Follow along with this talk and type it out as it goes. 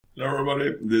Hello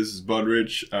everybody, this is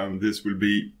Budrich and this will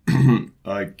be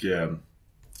like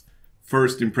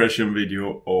first impression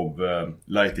video of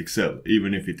lite-xl.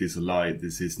 Even if it is a lie,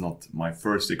 this is not my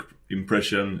first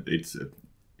impression, it's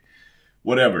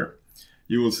whatever,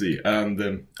 you will see.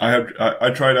 And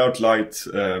I tried out Lite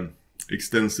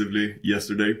extensively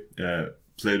yesterday,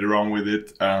 played around with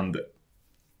it, and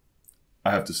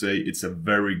I have to say it's a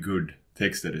very good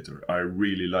text editor. I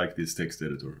really like this text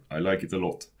editor, I like it a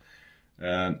lot.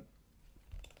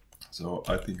 So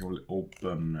I think I will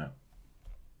open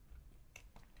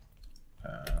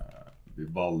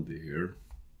Vivaldi here,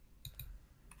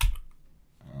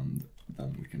 and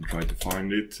then we can try to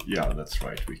find it. Yeah, that's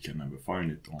right, we can never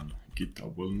find it on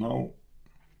GitHub. Well, now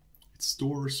it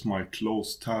stores my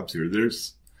closed tabs here.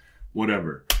 There's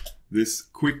whatever. This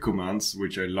quick commands,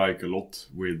 which I like a lot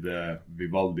with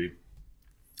Vivaldi.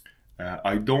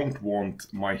 I don't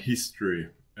want my history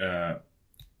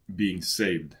being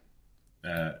saved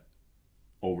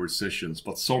over sessions,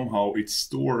 but somehow it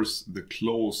stores the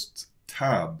closed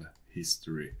tab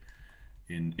history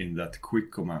in that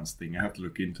quick commands thing. I have to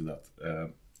look into that.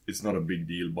 It's not a big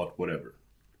deal, but whatever.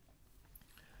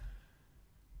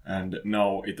 And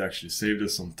now it actually saved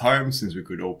us some time, since we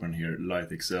could open here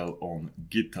lite-xl on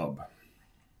GitHub.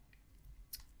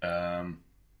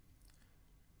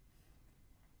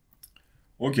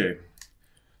 Okay.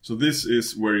 So this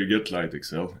is where you get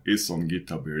lite-xl, is on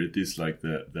GitHub here. It is like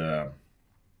the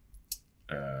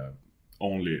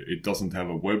only, it doesn't have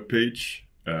a web page.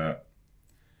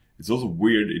 It's also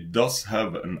weird, it does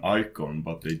have an icon,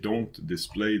 but they don't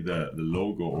display the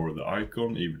logo or the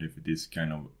icon, even if it is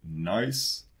kind of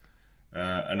nice.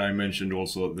 And I mentioned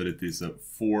also that it is a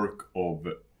fork of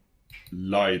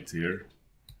Lite here.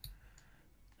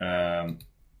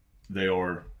 They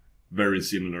are very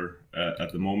similar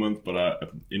at the moment,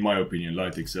 but in my opinion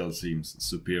lite-xl seems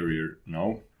superior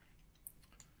now.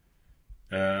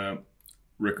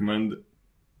 Recommend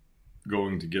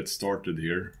going to get started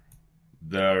here.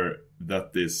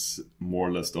 That is more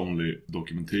or less the only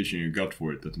documentation you got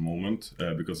for it at the moment,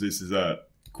 because this is a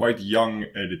quite young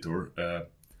editor,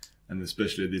 and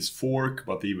especially this fork,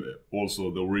 but even also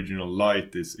the original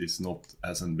Lite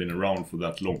hasn't been around for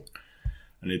that long,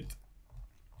 and it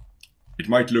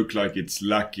might look like it's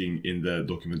lacking in the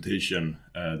documentation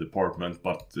department,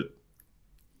 but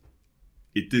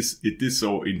it is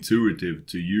so intuitive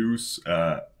to use,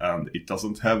 and it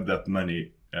doesn't have that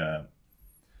many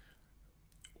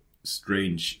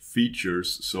strange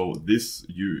features. So this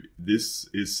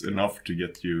is enough to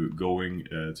get you going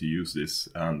to use this,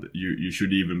 and you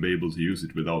should even be able to use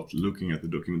it without looking at the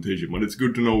documentation. But it's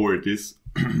good to know where it is.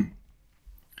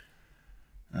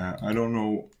 I don't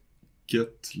know.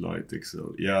 Get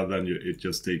lite-xl. Yeah, then it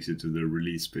just takes you to the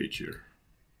release page here.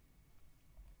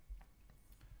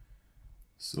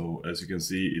 So as you can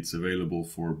see, it's available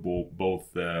for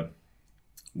both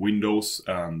Windows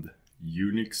and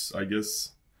Unix, I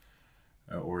guess,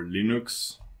 or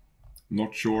Linux.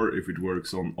 Not sure if it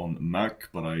works on Mac,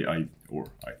 but I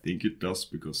think it does,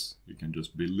 because you can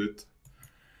just build it.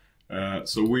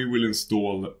 So we will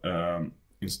install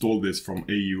this from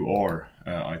AUR,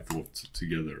 I thought,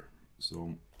 together.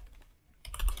 So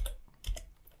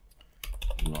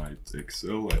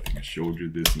lite-xl, I think I showed you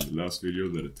this in the last video,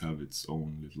 that it have its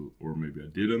own little, or maybe I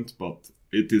didn't, but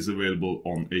it is available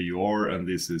on AUR, and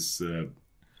this is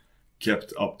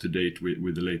kept up to date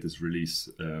with the latest release,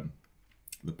 the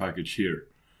package here.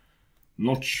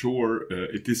 Not sure,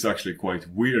 it is actually quite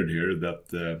weird here that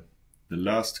the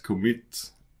last commit,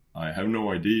 I have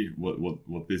no idea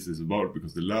what this is about,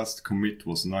 because the last commit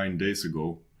was 9 days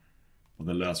ago.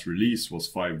 The last release was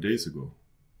 5 days ago.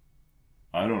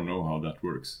 I don't know how that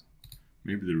works.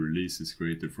 Maybe the release is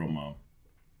created from a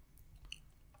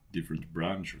different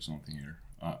branch or something here.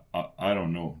 I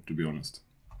don't know, to be honest.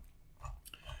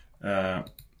 But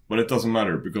it doesn't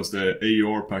matter, because the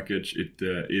AUR package, it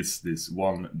is this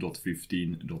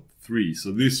 1.15.3.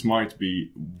 So this might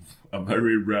be a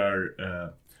very rare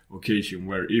occasion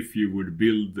where if you would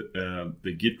build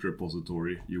the Git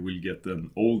repository, you will get an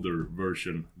older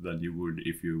version than you would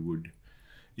if you would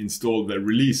install the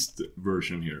released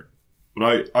version here.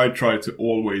 But I try to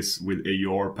always, with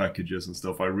AUR packages and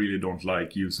stuff, I really don't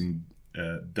like using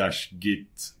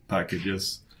 -git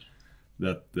packages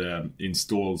that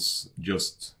installs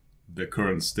just the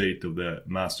current state of the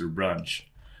master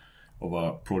branch of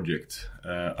a project.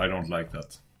 I don't like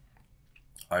that.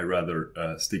 I rather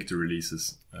stick to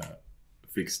releases,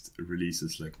 fixed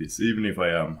releases like this, even if I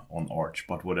am on Arch,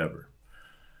 but whatever.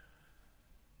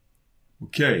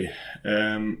 Okay,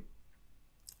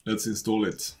 let's install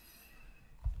it.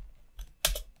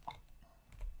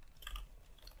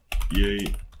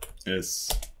 Yay.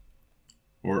 s,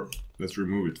 or let's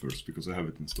remove it first because I have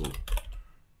it installed.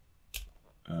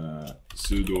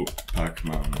 Sudo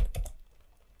pacman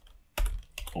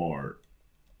r,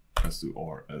 let's do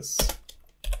rs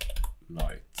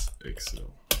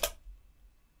lite-xl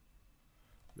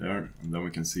there, and then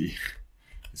we can see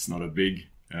it's not a big.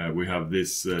 We have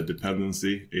this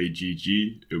dependency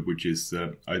agg, which is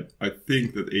I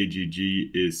think that agg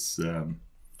is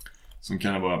some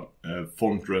kind of a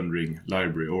font rendering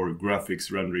library or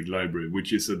graphics rendering library,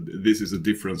 which is this is a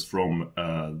difference from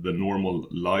the normal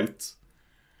Lite.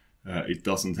 It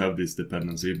doesn't have this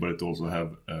dependency, but it also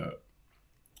have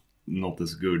not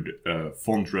as good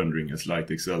font rendering as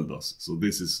lite-xl does. So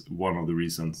this is one of the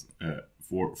reasons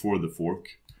for the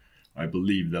fork. I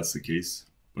believe that's the case.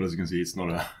 But as you can see, it's not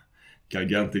a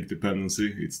gigantic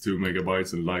dependency. It's 2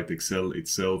 megabytes, and lite-xl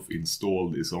itself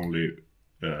installed is only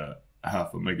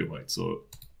half a megabyte. So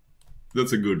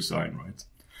that's a good sign, right?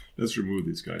 Let's remove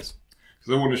these guys,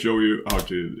 because I want to show you how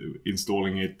to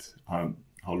installing it, how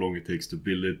long it takes to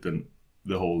build it, and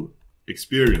the whole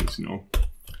experience, you know.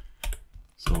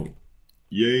 So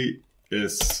yay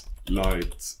s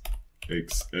lite-xl.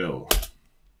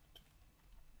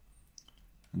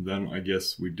 And then I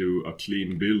guess we do a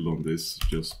clean build on this,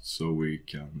 just so we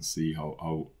can see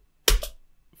how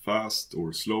fast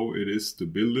or slow it is to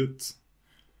build it.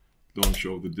 Don't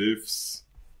show the diffs.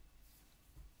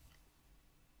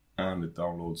 And it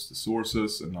downloads the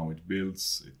sources, and now it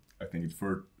builds. I think it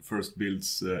first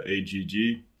builds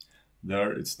agg.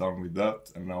 There, it's done with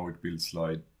that, and now it builds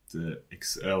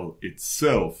lite-xl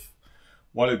itself.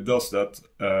 While it does that,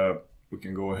 we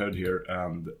can go ahead here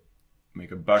and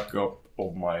make a backup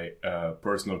of my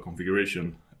personal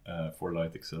configuration for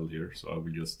lite-xl here. So I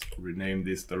will just rename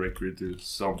this directory to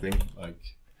something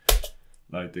like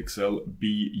lite-xl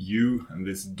bu, and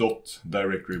this dot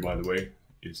directory, by the way,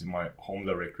 is in my home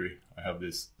directory. I have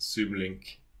this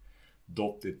symlink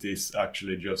dot. It is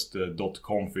actually just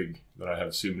 .config that I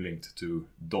have symlinked to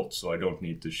dot, so I don't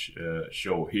need to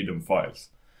show hidden files.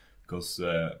 Because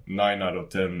 9 out of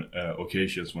 10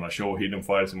 occasions when I show hidden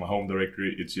files in my home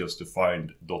directory, it's just to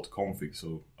find .config,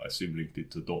 so I symlinked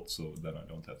it to dot, so then I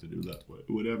don't have to do that,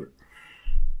 whatever.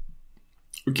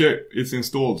 Okay, it's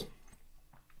installed.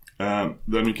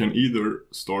 Then you can either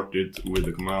start it with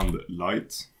the command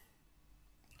lite,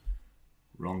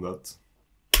 run that.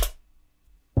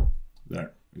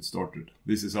 There, it started.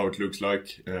 This is how it looks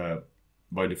like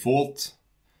by default.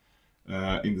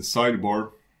 In the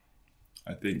sidebar,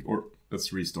 I think, or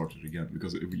let's restart it again,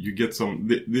 because you get some,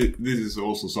 this is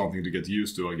also something to get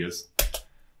used to, I guess.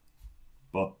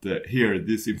 But here,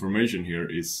 this information here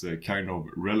is kind of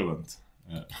relevant.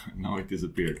 Now it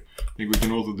disappeared. I think we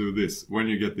can also do this. When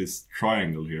you get this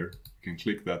triangle here, you can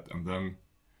click that, and then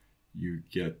you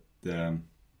get the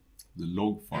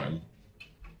log file.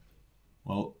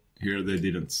 Well, here they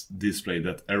didn't display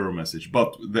that error message,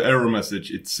 but the error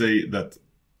message, it say that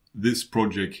this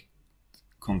project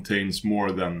contains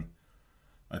more than,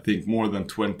 I think, more than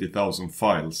 20,000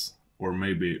 files, or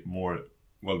maybe more.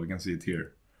 Well, we can see it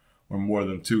here, or more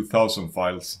than 2,000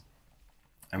 files.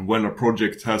 And when a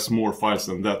project has more files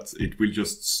than that, it will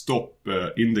just stop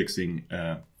indexing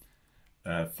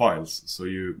files. So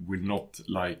you will not,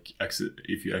 like,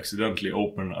 if you accidentally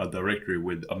open a directory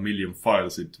with 1 million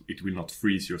files, it will not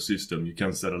freeze your system. You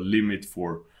can set a limit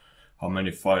for how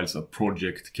many files a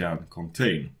project can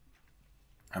contain.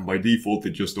 And by default,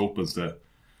 it just opens the,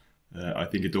 I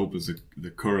think it opens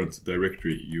the current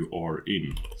directory you are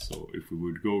in. So if we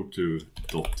would go to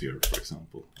dot here, for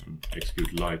example, and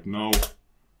execute lite now,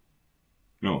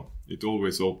 no, it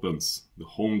always opens the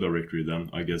home directory then,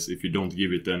 I guess, if you don't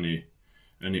give it any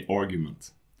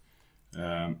argument.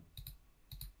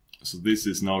 So this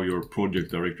is now your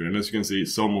project directory. And as you can see,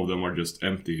 some of them are just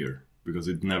empty here, because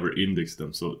it never indexed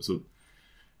them. So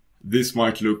this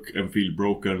might look and feel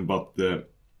broken, but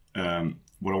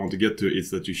what I want to get to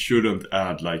is that you shouldn't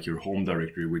add like your home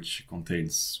directory, which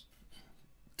contains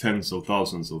tens of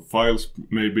thousands of files,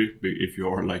 maybe, if you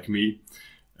are like me.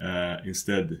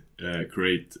 Instead,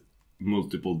 create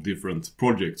multiple different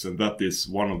projects, and that is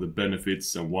one of the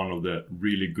benefits and one of the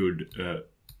really good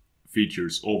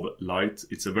features of Lite.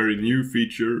 It's a very new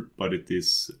feature, but it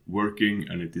is working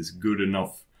and it is good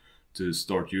enough to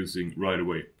start using right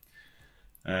away.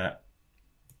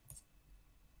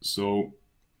 So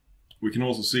we can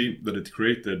also see that it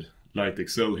created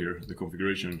lite-xl here, the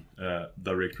configuration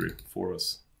directory for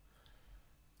us.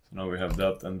 So now we have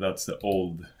that, and that's the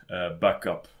old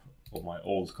backup of my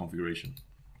old configuration.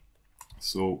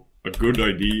 So a good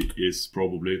idea is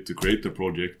probably to create a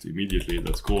project immediately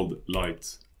that's called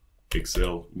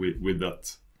lite-xl with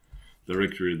that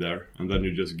directory there, and then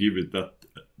you just give it that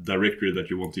directory that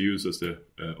you want to use as the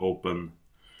open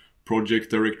project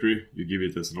directory. You give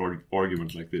it as an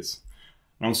argument like this.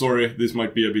 I'm sorry, this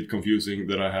might be a bit confusing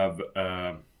that I have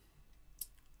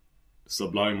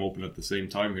Sublime open at the same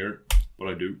time here, but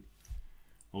I do.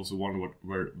 Also wonder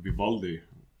where Vivaldi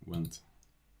went.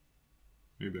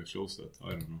 Maybe I closed that,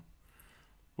 I don't know.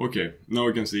 Okay, now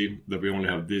we can see that we only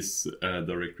have this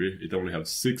directory. It only has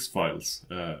 6 files,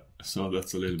 so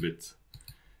that's a little bit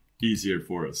easier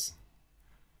for us.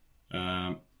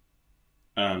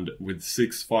 And with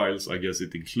 6 files, I guess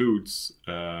it includes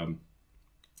the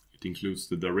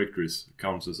directories,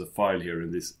 counts as a file here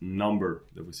in this number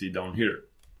that we see down here.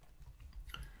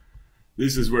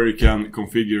 This is where you can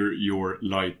configure your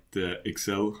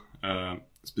lite-xl,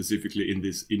 specifically in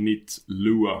this init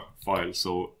Lua file.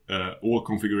 So all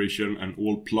configuration and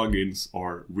all plugins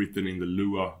are written in the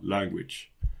Lua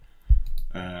language.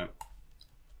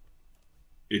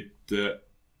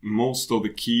 Most of the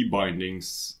key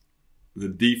bindings, the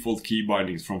default key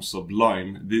bindings from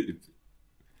Sublime,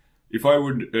 if I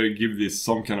would give this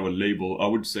some kind of a label, I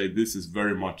would say this is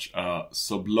very much a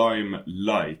Sublime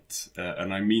Lite,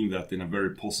 and I mean that in a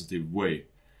very positive way.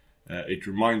 It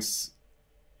reminds,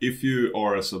 if you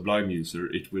are a Sublime user,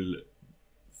 it will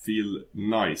feel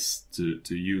nice to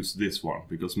use this one,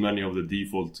 because many of the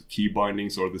default key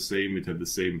bindings are the same. It have the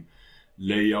same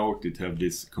layout, it have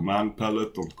this command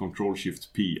palette on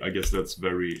Ctrl-Shift-P. I guess that's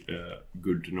very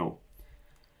good to know.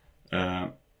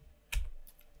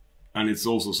 And it's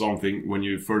also something, when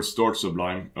you first start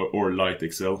Sublime or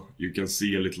lite-xl, you can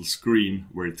see a little screen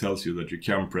where it tells you that you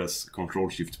can press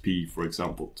Ctrl-Shift-P, for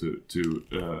example,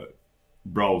 to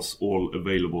browse all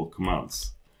available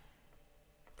commands.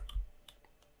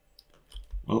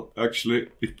 Well, actually,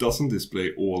 it doesn't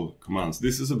display all commands.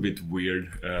 This is a bit weird,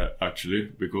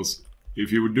 actually, because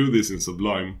if you would do this in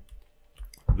Sublime,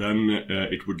 then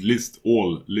it would list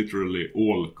all, literally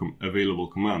all available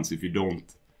commands if you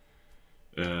don't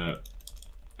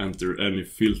enter any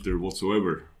filter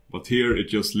whatsoever. But here it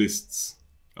just lists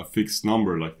a fixed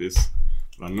number like this.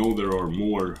 But I know there are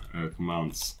more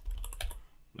commands.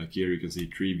 Like here you can see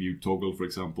tree view toggle, for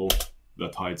example,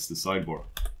 that hides the sidebar.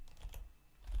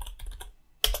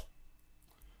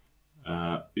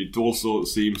 It also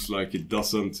seems like it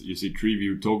doesn't, you see tree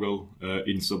view toggle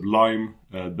in Sublime,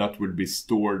 that would be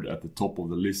stored at the top of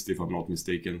the list if I'm not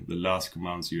mistaken, the last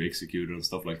commands you execute and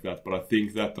stuff like that, but I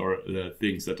think that are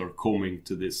things that are coming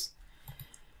to this.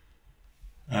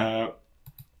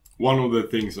 One of the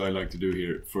things I like to do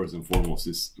here first and foremost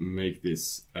is make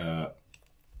this,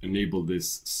 enable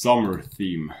this summer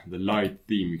theme, the light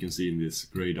theme you can see in this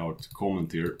grayed out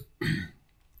comment here.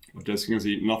 But as you can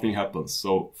see, nothing happens.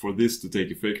 So for this to take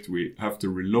effect, we have to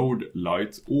reload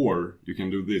Lite, or you can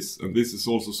do this. And this is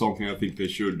also something I think they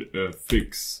should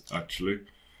fix, actually.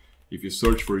 If you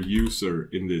search for user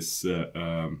in this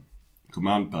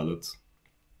command palette,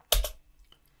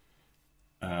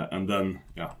 and then,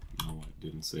 yeah, no, I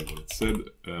didn't say what it said,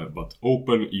 but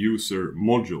open user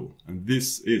module. And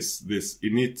this is this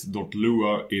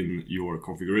init.lua in your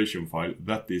configuration file.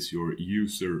 That is your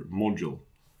user module.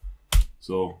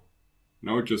 So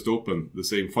now it just opened the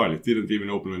same file. It didn't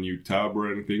even open a new tab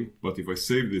or anything. But if I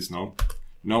save this now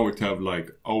it have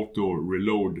like auto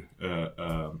reload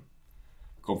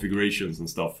configurations and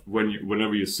stuff.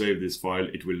 Whenever you save this file,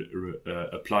 it will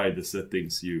apply the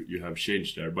settings you have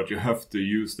changed there. But you have to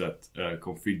use that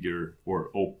configure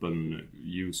or open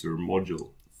user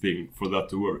module thing for that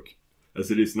to work,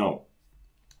 as it is now.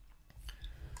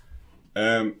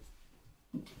 And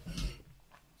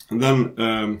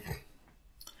then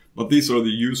but these are the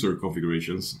user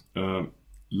configurations.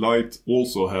 Lite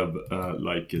also have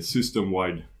like a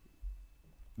system-wide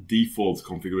default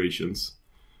configurations.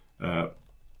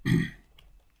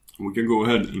 We can go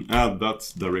ahead and add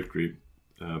that directory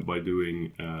by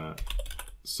doing,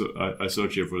 so I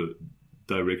search here for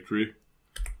directory,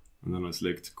 and then I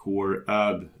select core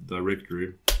add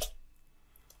directory.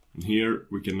 And here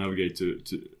we can navigate to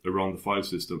around the file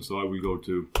system. So I will go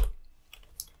to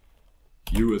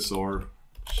USR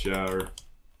share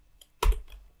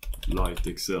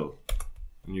lite-xl,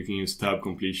 and you can use tab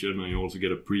completion, and you also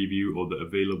get a preview of the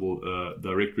available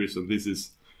directories. And this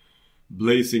is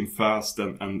blazing fast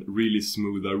and really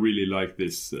smooth. I really like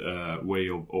this way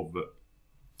of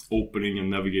opening and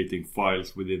navigating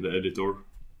files within the editor.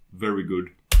 Very good.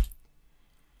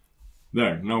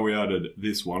 There, now we added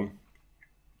this one,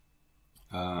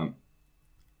 and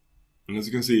as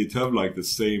you can see, it have like the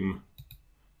same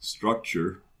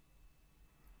structure.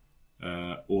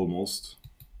 Almost.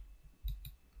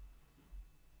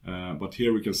 But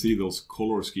here we can see those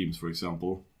color schemes, for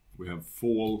example, we have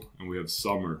fall, and we have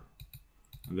summer,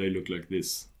 and they look like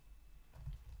this.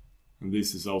 And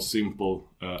this is how simple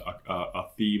a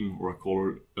theme or a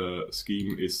color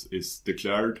scheme is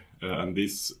declared, and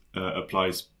this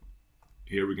applies.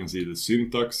 Here we can see the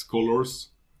syntax colors.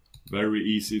 Very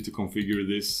easy to configure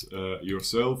this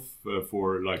yourself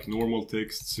for like normal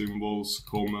text, symbols,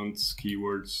 comments,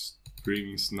 keywords,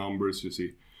 strings, numbers. You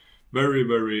see,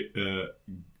 very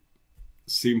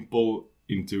simple,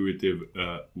 intuitive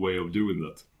way of doing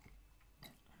that.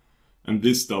 And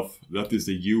this stuff, that is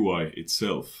the UI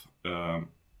itself.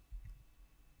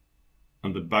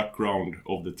 And the background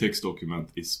of the text document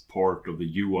is part of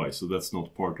the UI, so that's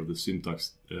not part of the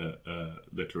syntax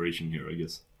declaration here, I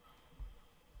guess.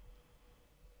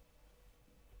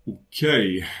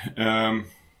 Okay,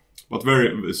 but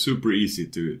very super easy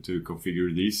to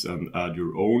configure these and add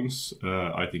your owns.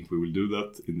 I think we will do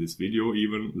that in this video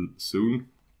even soon.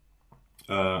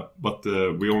 But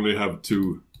we only have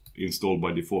 2 installed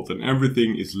by default, and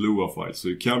everything is Lua files. So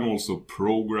you can also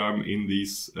program in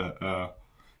these.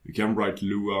 You can write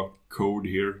Lua code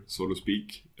here, so to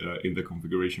speak, in the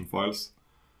configuration files.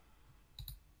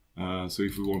 So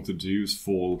if we wanted to use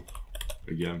fall,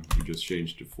 again, we just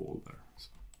change the fall there. So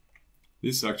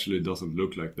this actually doesn't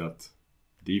look like that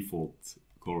default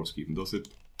color scheme, does it?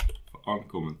 If I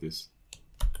uncomment this.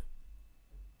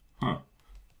 Huh.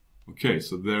 Okay,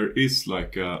 so there is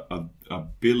like a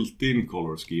built-in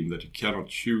color scheme that you cannot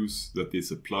choose that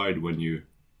is applied when you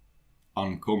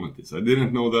uncomment this. I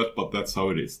didn't know that, but that's how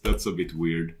it is. That's a bit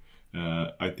weird.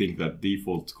 I think that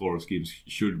default color schemes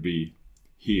should be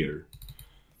here.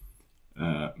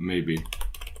 Maybe.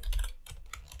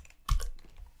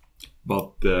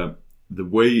 But the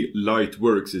way Lite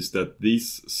works is that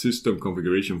these system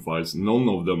configuration files, none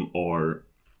of them are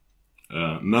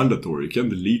mandatory. You can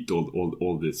delete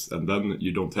all this, and then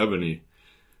you don't have any,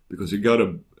 because you got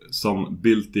some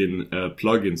built-in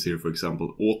plugins here. For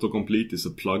example, autocomplete is a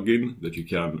plugin that you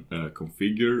can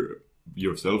configure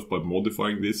yourself by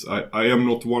modifying this. I am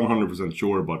not 100%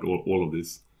 sure about all of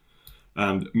this,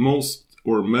 and most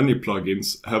or many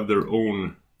plugins have their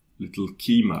own little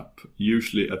key map,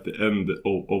 usually at the end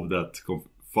of that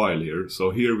file here. So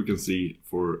here we can see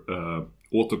for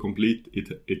autocomplete,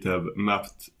 it have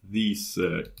mapped these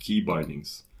key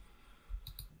bindings.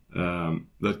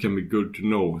 That can be good to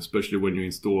know, especially when you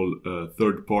install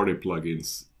third-party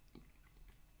plugins.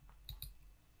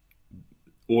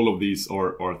 All of these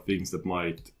are things that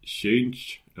might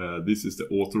change. This is the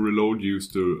auto reload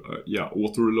used to,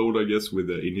 auto reload, I guess, with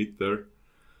the init there.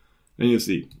 And you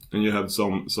see, and you have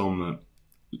some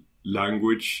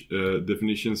language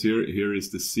definitions here. Here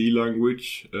is the C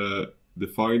language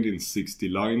defined in 60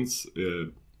 lines.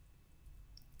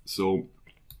 So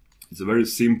it's a very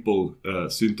simple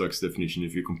syntax definition.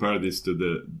 If you compare this to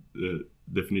the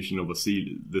definition of the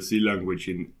C language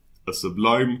in a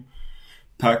Sublime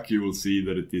pack, you will see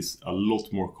that it is a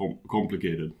lot more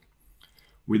complicated.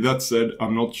 With that said,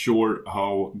 I'm not sure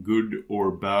how good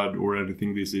or bad or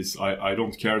anything this is. I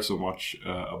don't care so much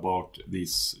about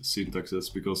these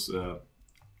syntaxes, because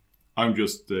I'm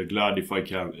just glad if I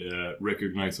can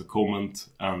recognize a comment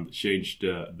and change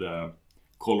the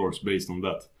colors based on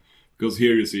that. Because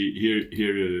here you see,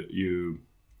 here you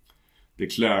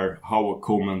declare how a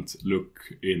comment look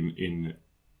in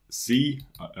C.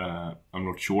 I'm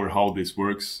not sure how this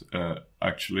works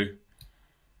actually.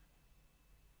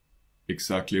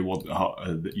 Exactly what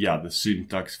the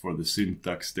syntax for the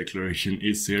syntax declaration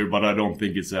is here, but I don't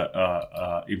think it's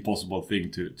a impossible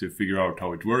thing to figure out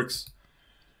how it works.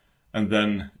 And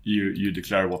then you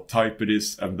declare what type it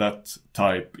is, and that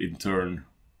type in turn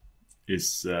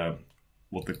is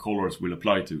what the colors will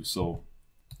apply to. So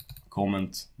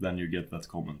comment, then you get that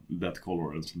comment, that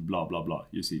color, and blah blah blah,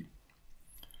 you see.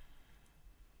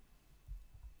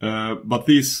 But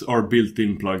these are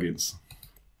built-in plugins.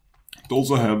 It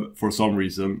also have, for some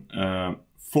reason,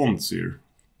 fonts here.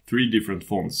 3 different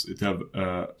fonts. It have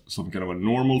some kind of a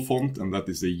normal font, and that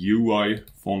is the UI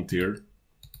font here.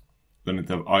 Then it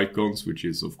have icons, which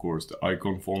is of course the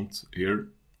icon font here,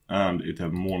 and it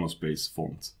have monospace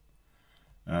font.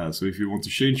 So if you want to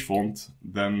change font,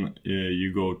 then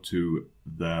you go to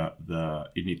the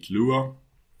init Lua.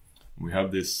 We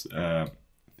have this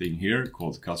thing here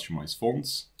called customize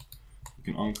fonts.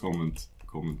 You can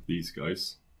comment these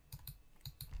guys.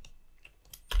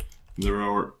 There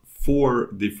are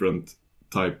 4 different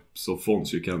types of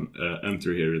fonts you can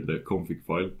enter here in the config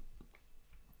file.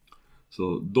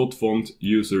 So .font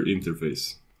user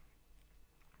interface.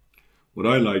 What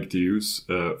I like to use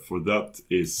for that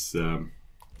is,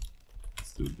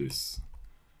 let's do this,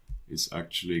 is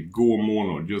actually Go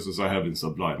Mono, just as I have in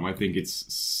Sublime. I think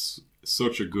it's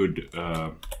such a good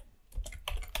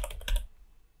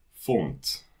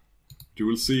font, you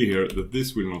will see here that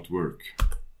this will not work.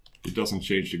 It doesn't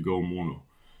change the Go Mono.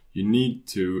 You need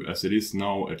to, as it is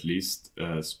now at least,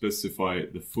 specify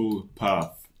the full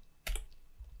path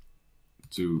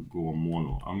to Go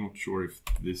Mono. I'm not sure if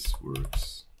this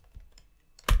works.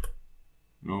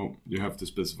 No, you have to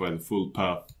specify the full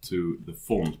path to the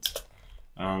font.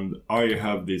 And I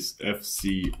have this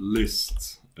fc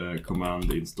list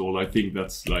command installed. I think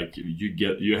that's like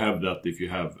you have that if you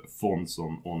have fonts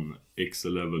on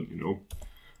X11, you know.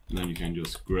 And then you can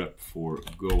just grep for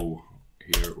Go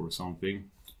here or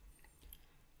something.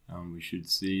 And we should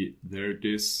see, there it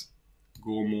is,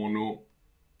 Go Mono.ttf.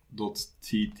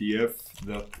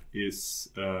 That is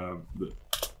the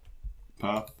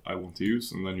path I want to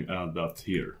use, and then you add that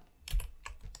here.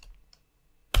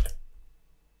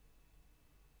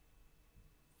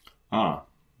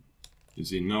 You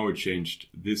see, now it changed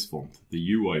this font,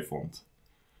 the UI font.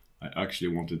 I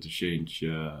actually wanted to change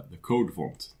the code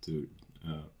font to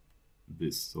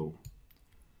this, so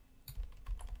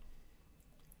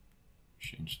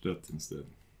change that instead.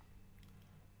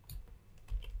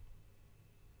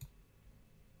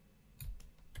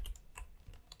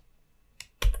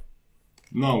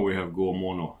 Now we have Go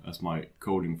Mono as my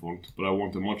coding font, but I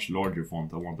want a much larger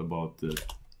font. I want about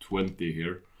 20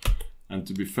 here. And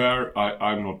to be fair,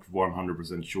 I'm not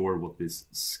 100% sure what this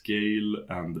scale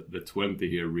and the 20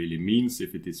 here really means,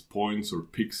 if it is points or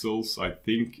pixels. I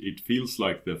think it feels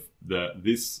like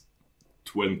this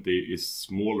 20 is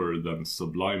smaller than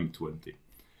Sublime 20.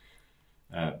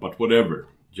 But whatever,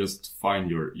 just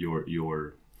find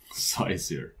your size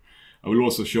here. I will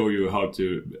also show you how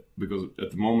to, because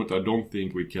at the moment I don't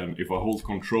think we can, if I hold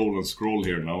Control and scroll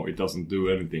here now, it doesn't do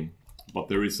anything. But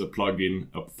there is a plugin,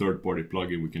 a third-party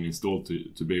plugin we can install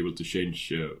to be able to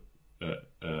change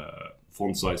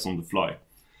font size on the fly.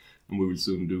 And we will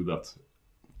soon do that.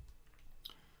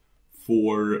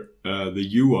 For the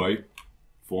UI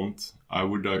font, I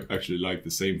would actually like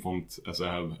the same font as I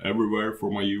have everywhere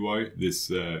for my UI. This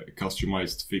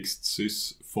customized fixed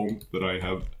sys font that I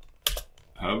have.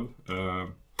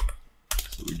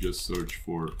 So we just search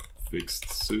for fixed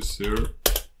sys here.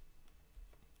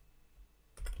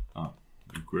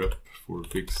 Grep for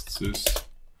fixed sys,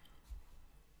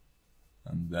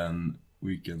 and then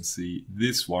we can see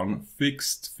this one,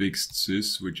 fixed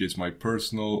sys, which is my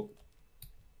personal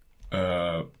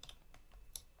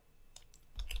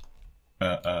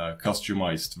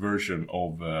customized version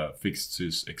of fixed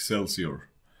sys Excelsior.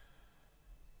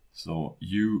 So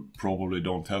you probably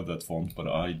don't have that font, but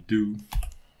I do.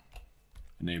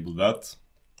 Enable that.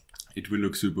 It will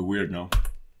look super weird now,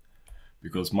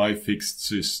 because my fixed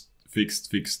sys,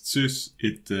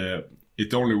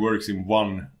 it only works in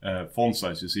one font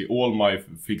size. You see, all my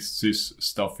fixed sys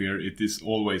stuff here, it is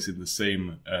always in the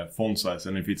same font size,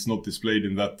 and if it's not displayed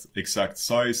in that exact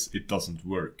size, it doesn't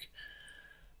work.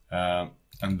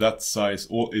 And that size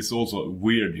is also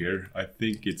weird here. I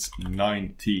think it's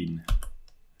 19.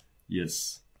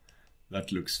 Yes,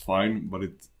 that looks fine, but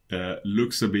it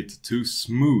looks a bit too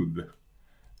smooth.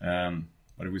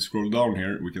 But if we scroll down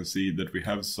here, we can see that we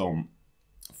have some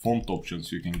font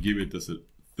options. You can give it as a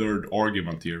third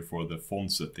argument here for the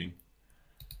font setting.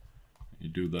 You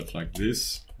do that like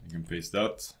this. You can paste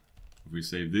that. If we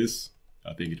save this,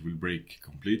 I think it will break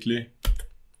completely.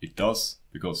 It does,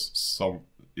 because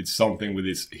it's something with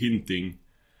this hinting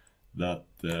that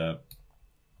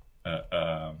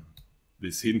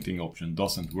this hinting option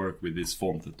doesn't work with this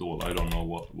font at all. I don't know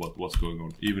what's going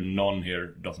on. Even none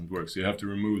here doesn't work. So you have to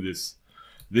remove this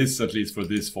at least for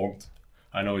this font.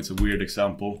 I know it's a weird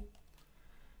example.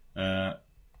 And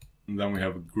then we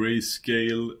have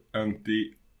grayscale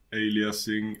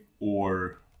anti-aliasing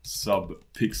or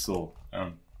sub-pixel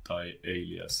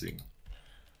anti-aliasing.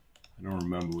 I don't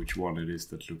remember which one it is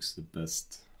that looks the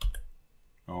best.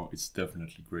 Oh, it's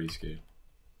definitely grayscale.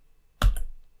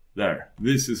 There,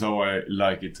 this is how I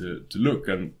like it to look,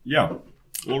 and yeah,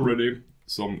 already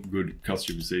some good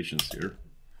customizations here.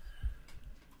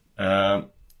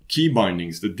 Key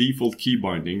bindings, the default key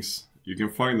bindings, you can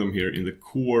find them here in the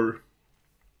core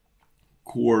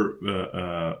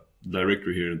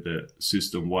directory here, the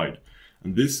system wide.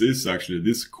 And this is actually,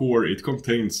 this core, it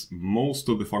contains most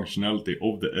of the functionality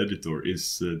of the editor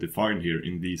is defined here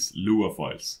in these Lua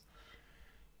files.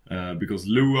 Because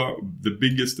Lua, the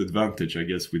biggest advantage I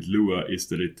guess with Lua is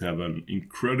that it have an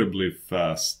incredibly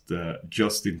fast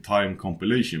just-in-time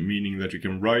compilation, meaning that you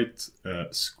can write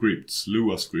scripts,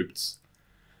 Lua scripts,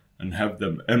 and have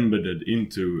them embedded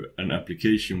into an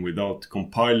application without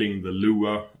compiling the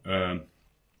Lua,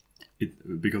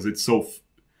 because it's so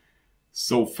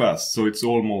so fast. So it's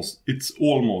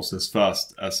almost as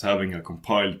fast as having a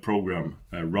compiled program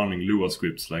running Lua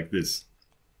scripts like this.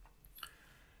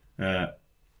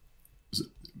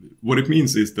 What it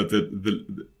means is that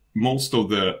the most of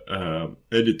the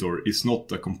editor is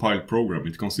not a compiled program.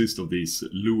 It consists of these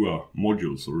Lua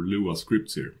modules or Lua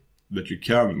scripts here that you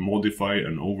can modify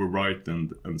and overwrite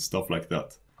and stuff like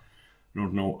that. I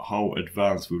don't know how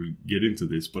advanced we will get into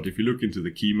this, but if you look into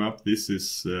the key map, this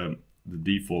is the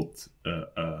default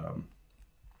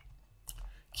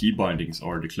key bindings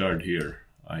are declared here.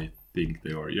 I think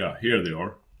they are. Yeah, here they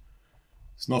are.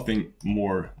 It's nothing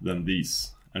more than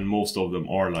these, and most of them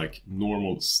are like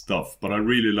normal stuff, but I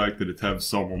really like that it has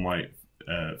some of my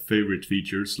favorite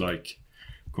features, like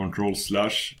control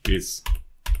slash is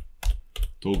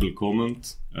toggle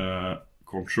comment,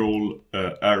 control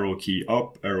arrow key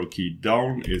up, arrow key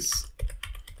down is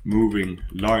moving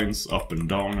lines up and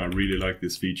down. I really like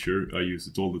this feature. I use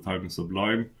it all the time in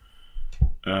Sublime.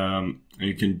 And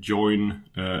you can join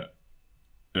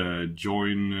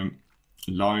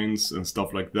lines and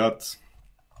stuff like that.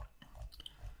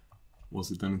 Was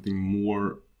it anything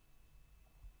more?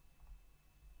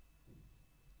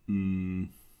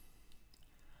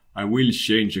 I will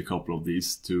change a couple of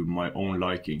these to my own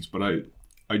likings, but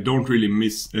I don't really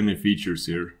miss any features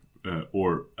here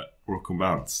or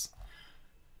commands.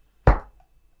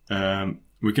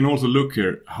 We can also look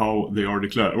here how they are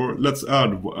declared, or let's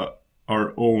add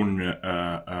our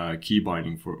own key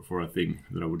binding for a thing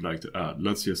that I would like to add.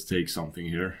 Let's just take something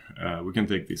here. We can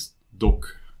take this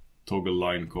doc toggle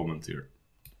line comment here.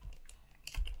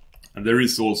 And there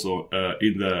is also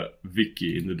in the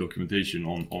wiki, in the documentation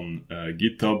on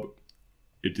GitHub,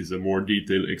 it is a more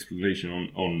detailed explanation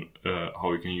on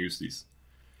how you can use these.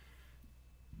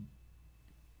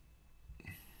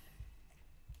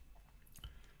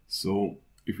 So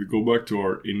if we go back to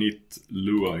our init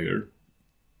Lua here,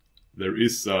 there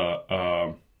is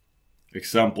a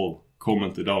example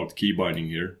commented out key binding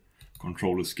here,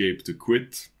 control escape to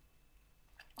quit.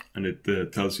 And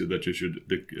it tells you that you should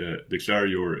declare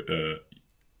your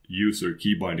user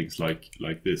key bindings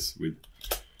like this with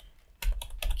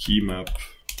keymap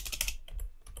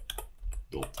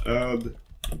dot add,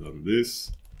 and then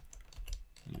this,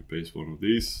 and you paste one of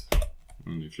these,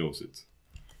 and you close it.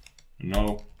 And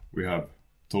now we have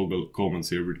toggle comments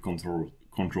here with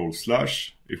control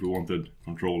slash. If we wanted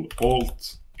control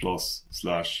alt plus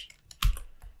slash,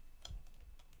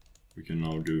 we can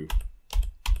now do.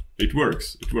 It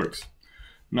works.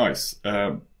 Nice.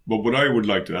 But what I would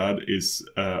like to add is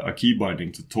a key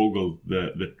binding to toggle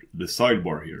the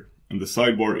sidebar here. And the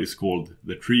sidebar is called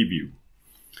the tree view.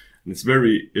 And it's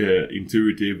very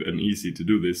intuitive and easy to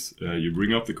do this. You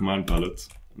bring up the command palette,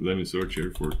 and then you search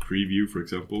here for tree view, for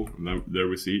example. And then there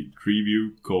we see tree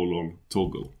view :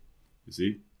 toggle. You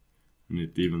see? And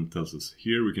it even tells us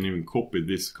here, we can even copy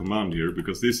this command here,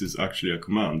 because this is actually a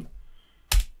command.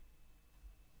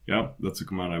 Yeah, that's a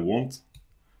command I want.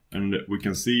 And we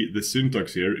can see the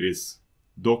syntax here is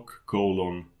doc :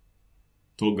 toggle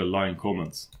line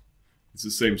comments. It's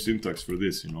the same syntax for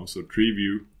this, you know. So tree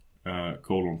view :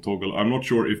 toggle. I'm not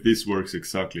sure if this works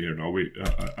exactly here now.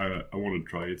 I want to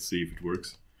try it, see if it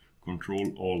works.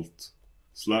 Control alt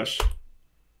slash.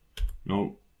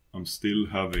 No, I'm still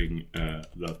having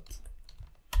that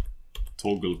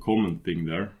toggle comment thing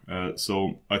there.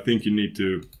 So I think you need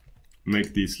to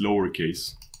make these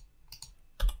lowercase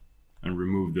and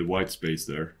remove the white space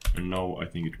there, and now I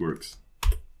think it works.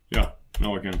 Yeah,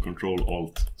 now I can control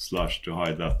alt slash to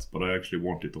hide that, but I actually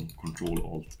want it on control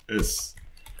alt S.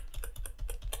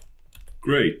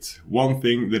 Great. One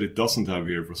thing that it doesn't have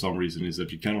here for some reason is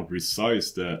that you cannot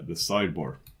resize the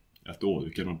sidebar at all. You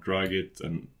cannot drag it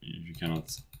and you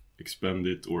cannot expand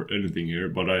it or anything here,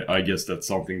 but I guess that's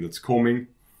something that's coming.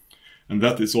 And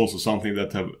that is also something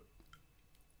that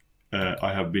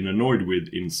I have been annoyed with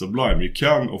in Sublime. You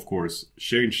can, of course,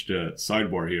 change the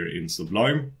sidebar here in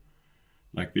Sublime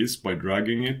like this by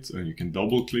dragging it, and you can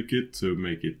double click it to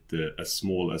make it as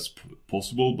small as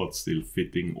possible, but still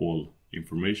fitting all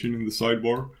information in the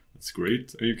sidebar. That's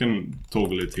great. And you can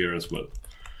toggle it here as well.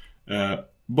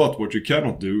 But what you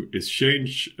cannot do is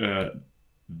change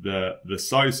the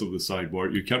size of the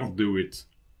sidebar. You cannot do it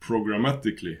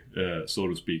programmatically, so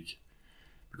to speak.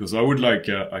 Because I would like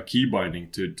a key binding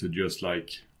to just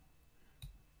like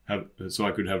have, so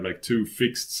I could have like two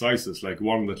fixed sizes, like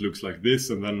one that looks like this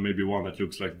and then maybe one that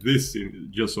looks like this,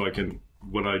 just so I can,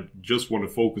 when I just want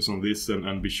to focus on this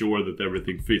and be sure that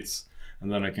everything fits,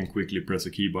 and then I can quickly press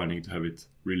a key binding to have it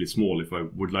really small if I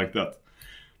would like that.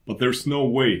 But there's no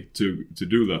way to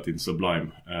do that in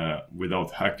Sublime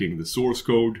without hacking the source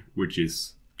code, which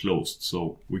is closed,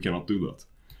 so we cannot do that.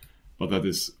 but that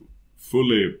is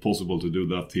fully possible to do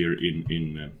that here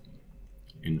in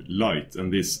Lite.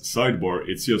 And this sidebar,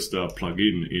 it's just a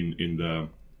plugin in the,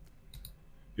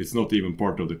 it's not even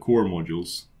part of the core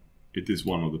modules. It is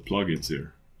one of the plugins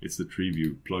here. It's the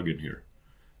TreeView plugin here.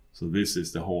 So this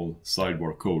is the whole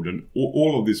sidebar code, and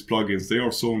all of these plugins, they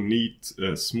are so neat,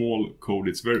 small code.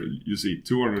 It's very, you see,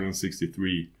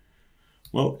 263.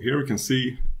 Well, here we can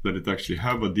see that it actually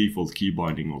have a default key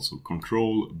binding also,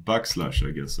 control backslash,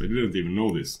 I guess. I didn't even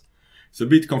know this. It's a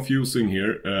bit confusing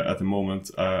here at the moment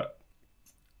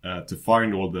to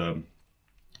find all the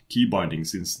key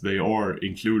bindings, since they are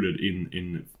included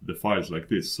in the files like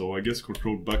this. So I guess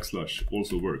control backslash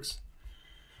also works.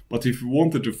 But if we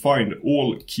wanted to find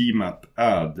all keymap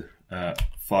add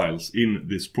files in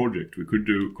this project, we could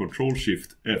do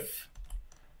Control-Shift-F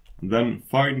and then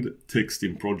find text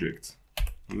in project.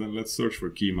 And then let's search for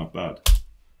keymap add.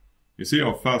 You see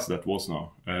how fast that was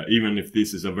now? Even if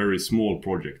this is a very small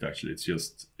project, actually,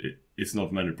 it's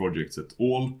not many projects at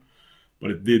all.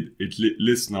 But it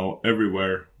lists now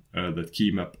everywhere that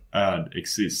keymap add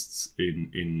exists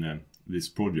in this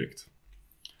project.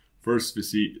 First we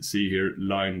see here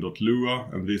line.lua,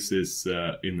 and this is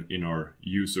in our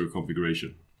user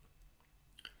configuration.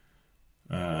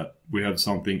 We have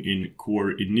something in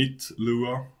core init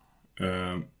lua.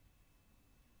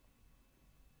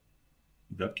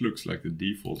 That looks like the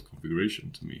default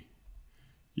configuration to me.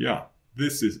 Yeah,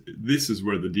 this is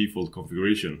where the default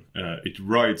configuration, it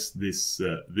writes this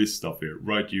stuff here,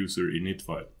 write user init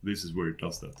file. This is where it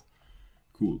does that.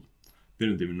 Cool.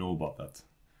 Didn't even know about that.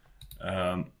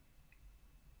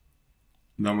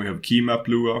 Then we have keymap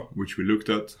lua, which we looked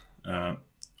at.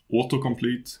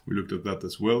 Autocomplete, we looked at that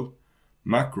as well.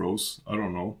 Macros, I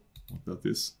don't know what that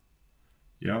is.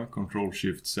 Yeah,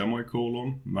 Control-Shift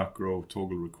semicolon, macro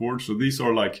toggle record. So these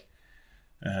are like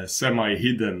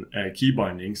semi-hidden key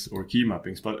bindings or key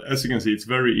mappings. But as you can see, it's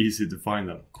very easy to find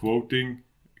them. Quoting,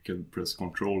 you can press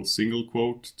Control single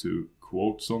quote to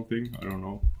quote something. I don't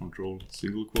know, Control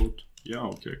single quote. Yeah,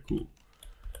 okay, cool.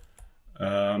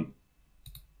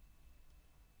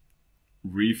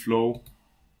 Reflow,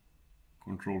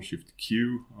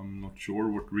 Control-Shift-Q. I'm not sure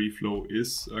what reflow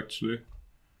is actually.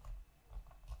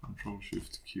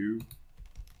 Control-Shift-Q.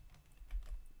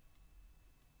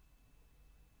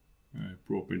 It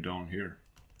brought me down here.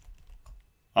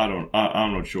 I'm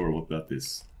not sure what that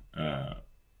is.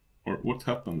 Or what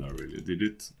happened there really? Did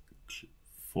it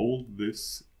fold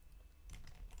this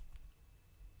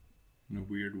in a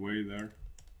weird way there?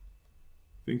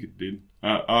 I think it did.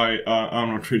 I'm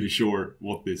not really sure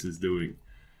what this is doing.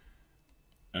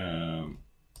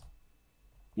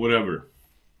 Whatever.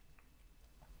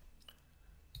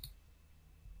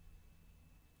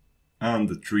 And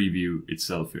the tree view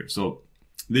itself here. So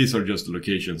these are just the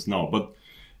locations now, but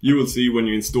you will see when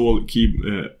you install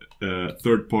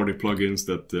third-party plugins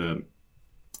that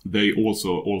they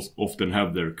also often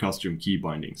have their custom key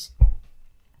bindings.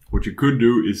 What you could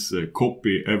do is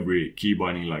copy every key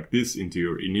binding like this into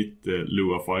your init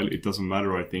Lua file. It doesn't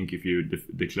matter, I think, if you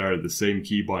declare the same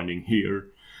key binding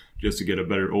here, just to get a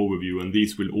better overview, and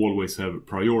these will always have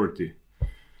priority.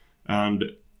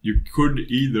 And you could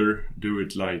either do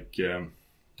it like, yeah,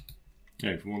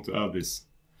 if you want to add this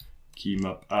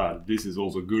keymap add, this is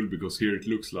also good because here it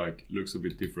looks a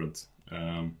bit different.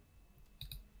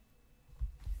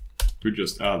 We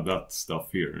just add that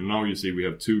stuff here, and now you see we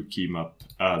have two keymap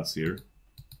adds here.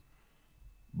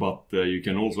 But you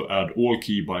can also add all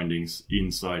key bindings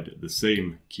inside the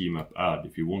same keymap add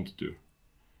if you wanted to.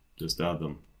 Just add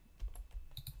them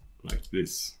like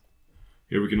this.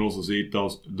 Here we can also see it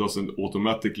doesn't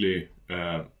automatically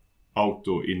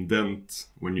auto indent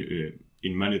when you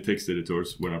in many text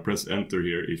editors. When I press enter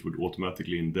here, it would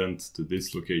automatically indent to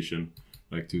this location,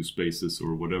 like 2 spaces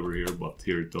or whatever here, but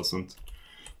here it doesn't.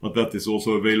 But that is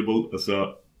also available as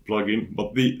a plugin.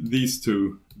 But these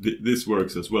two, this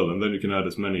works as well, and then you can add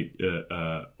as many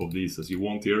of these as you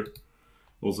want here.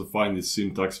 Also find this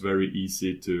syntax very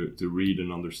easy to read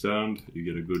and understand. You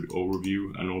get a good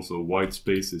overview, and also white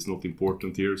space is not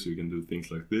important here, so you can do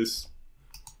things like this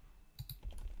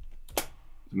to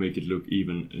make it look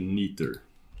even neater.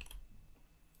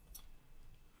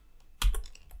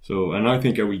 So, and I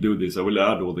think I will do this. I will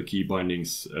add all the key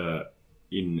bindings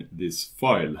in this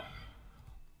file.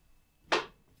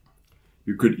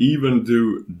 You could even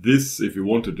do this if you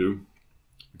want to do.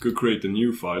 You could create a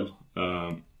new file.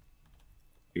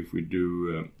 If we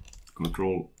do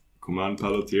control command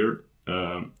palette here,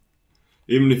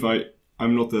 even if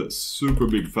I'm not a super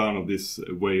big fan of this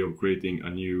way of creating a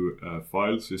new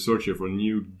file, so you search here for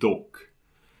new doc.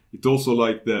 It also,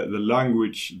 like the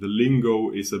language, the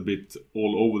lingo is a bit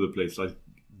all over the place, like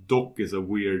doc is a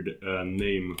weird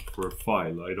name for a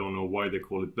file. I don't know why they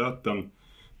call it that. And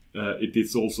it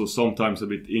is also sometimes a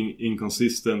bit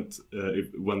inconsistent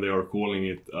when they are calling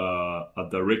it a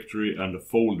directory and a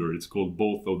folder. It's called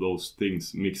both of those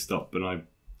things mixed up, and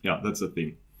yeah, that's a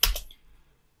thing.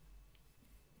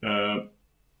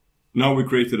 Now we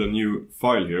created a new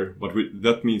file here, but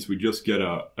that means we just get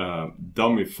a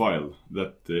dummy file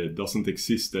that doesn't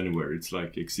exist anywhere. It's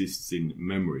like exists in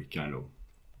memory, kind of.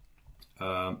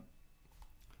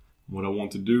 What I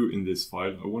want to do in this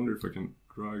file, I wonder if I can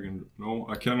drag and... No,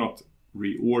 I cannot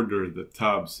reorder the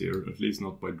tabs here, at least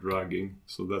not by dragging.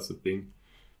 So that's the thing,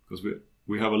 because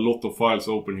we have a lot of files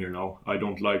open here now. I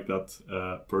don't like that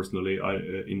personally.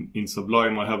 In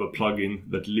Sublime I have a plugin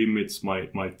that limits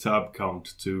my tab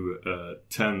count to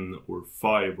 10 or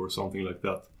 5 or something like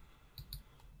that.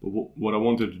 But what I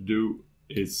wanted to do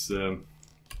is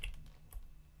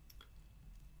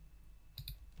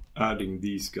adding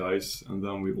these guys, and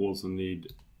then we also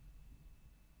need,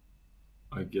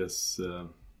 I guess,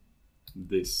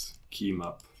 this key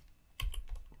map.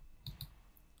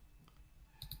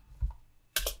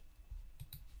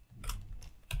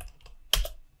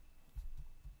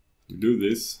 We do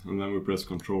this, and then we press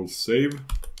Control Save.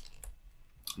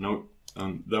 Now,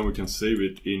 and then we can save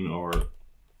it in our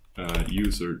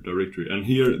user directory. And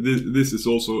here, this is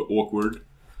also awkward,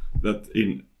 that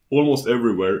in almost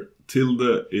everywhere,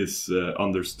 tilde is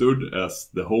understood as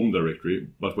the home directory,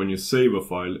 but when you save a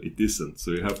file, it isn't.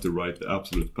 So you have to write the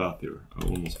absolute path here. I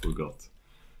almost forgot.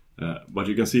 But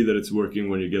you can see that it's working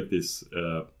when you get this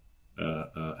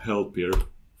help here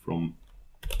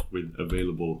with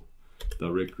available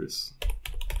directories.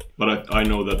 But I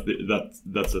know that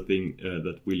that's a thing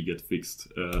that will get fixed.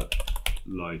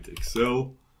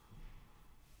 lite-xl,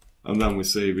 and then we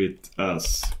save it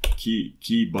as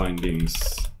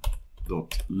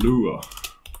keybindings.lua.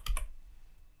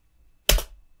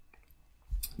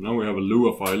 Now we have a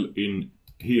Lua file in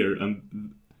here,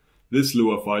 and this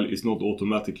Lua file is not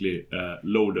automatically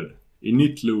loaded.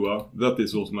 Init Lua, that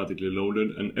is automatically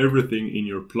loaded, and everything in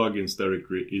your plugins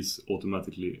directory is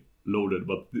automatically loaded,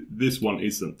 but this one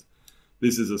isn't.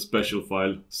 This is a special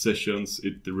file, sessions.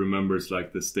 It remembers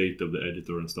like the state of the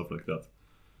editor and stuff like that.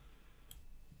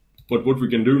 But what we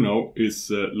can do now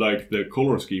is like the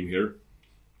color scheme here.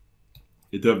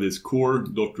 It have this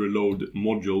core.reload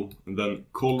module, and then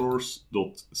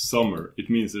colors.summer. It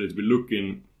means that it will look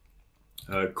in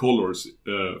colors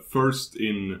first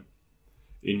in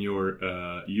your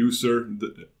user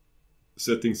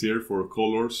settings here for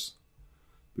colors,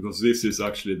 because this is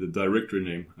actually the directory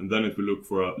name, and then it will look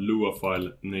for a Lua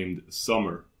file named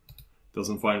summer.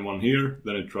 Doesn't find one here,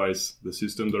 then it tries the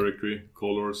system directory,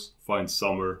 colors, finds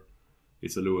summer,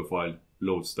 it's a Lua file,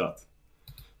 loads that.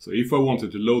 So if I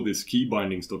wanted to load this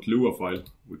keybindings.lua file,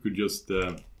 we could just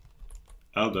add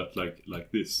that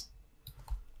like this.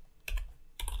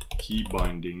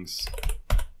 Keybindings.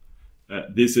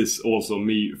 This is also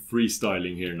me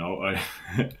freestyling here now.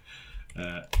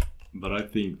 But I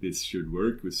think this should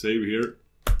work. We save here.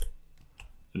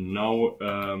 And now,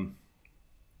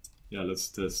 yeah, let's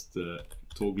test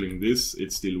toggling this.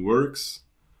 It still works.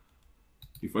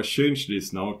 If I change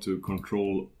this now to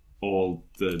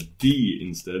Control-Alt-D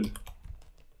instead,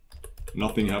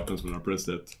 nothing happens when I press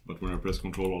that. But when I press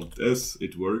Control-Alt-S,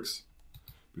 it works.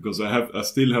 Because I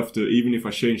still have to, even if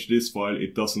I change this file,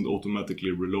 it doesn't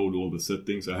automatically reload all the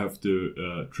settings. I have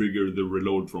to trigger the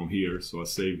reload from here. So I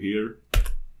save here.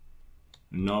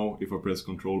 And now if I press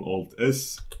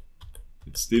Control-Alt-S,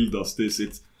 it still does this.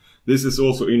 This is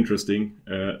also interesting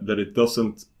that it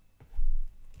doesn't...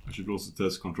 I should also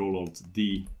test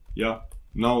Control-Alt-D. Yeah,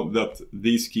 now that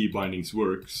these key bindings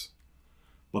works,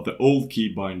 but the old key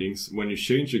bindings, when you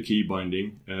change a key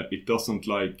binding, it doesn't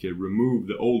like remove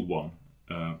the old one.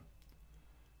 I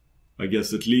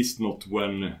guess at least not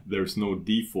when there's no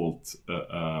default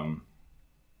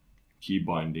key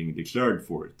binding declared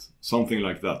for it. Something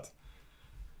like that.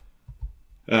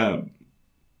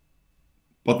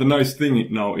 But the nice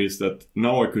thing now is that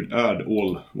now I could add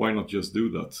all. Why not just do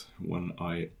that when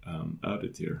I add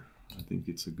it here? I think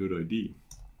it's a good idea.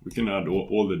 We can add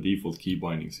all the default key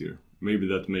bindings here. Maybe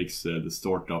that makes the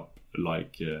startup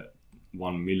like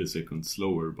 1 millisecond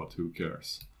slower, but who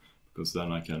cares? Because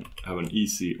then I can have an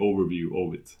easy overview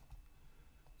of it.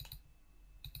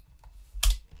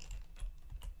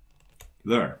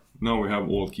 There. Now we have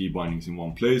all key bindings in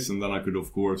one place, and then I could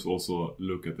of course also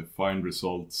look at the find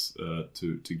results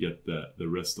to get the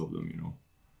rest of them, you know.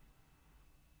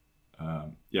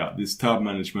 Yeah, this tab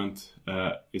management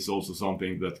is also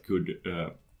something that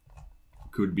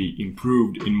could be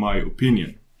improved in my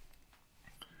opinion.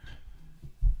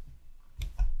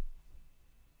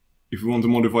 if you want to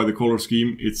modify the color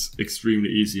scheme, it's extremely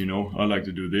easy, you know. I like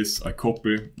to do this. I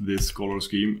copy this color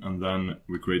scheme and then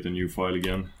we create a new file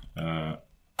again.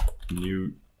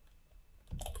 New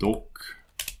doc.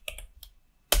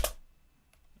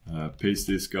 Paste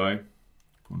this guy.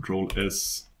 Control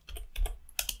S.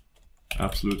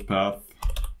 Absolute path.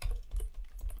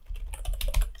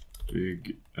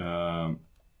 Big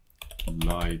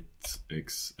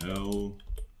lite-xl.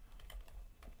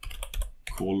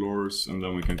 Colors, and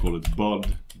then we can call it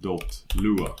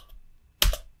bud.lua.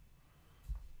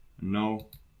 And now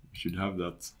we should have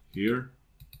that here.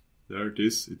 There it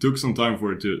is. It took some time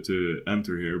for it to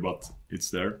enter here, but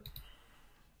it's there.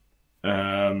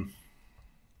 And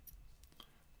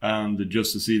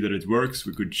just to see that it works,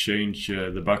 we could change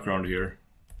the background here,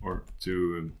 or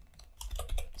to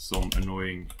some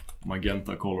annoying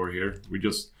magenta color here.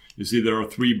 You see there are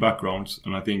 3 backgrounds,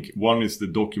 and I think one is the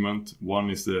document, one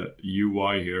is the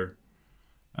UI here,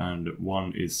 and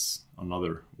one is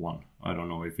another one. I don't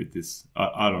know if it is,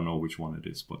 I don't know which one it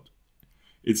is, but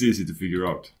it's easy to figure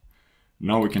out.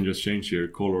 Now we can just change here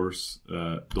colors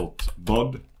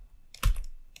 .bud.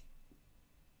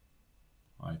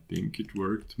 I think it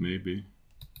worked, maybe.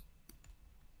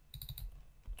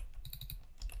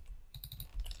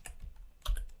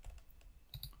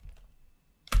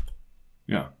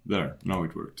 Yeah, there, now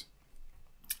it worked.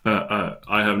 I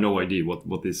have no idea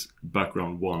what is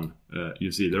background 1.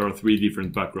 You see, there are 3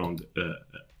 different background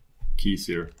keys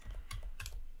here.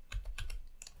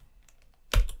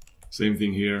 Same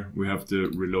thing here, we have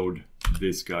to reload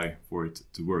this guy for it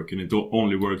to work. And it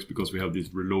only works because we have this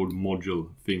reload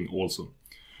module thing also.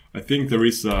 I think there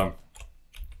is a...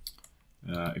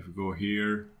 if we go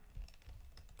here...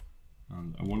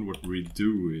 And I wonder what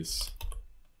redo is.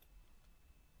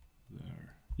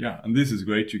 There. Yeah, and this is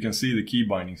great. You can see the key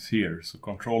bindings here. So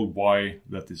Control Y,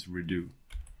 that is redo.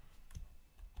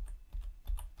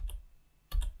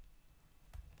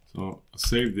 So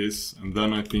save this, and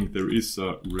then I think there is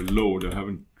a reload. I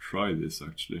haven't tried this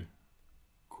actually.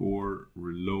 Core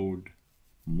reload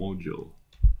module.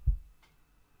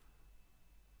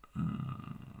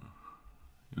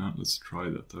 Yeah, let's try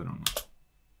that. I don't know.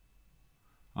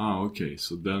 Ah, okay.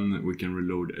 So then we can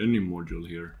reload any module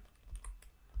here.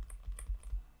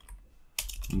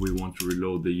 We want to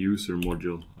reload the user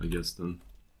module, I guess then.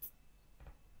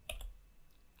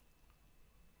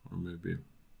 Or maybe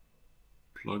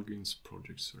plugins,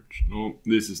 project search. No,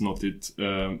 this is not it.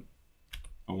 I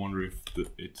wonder if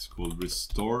it's called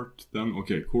restart then.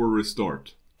 Okay, core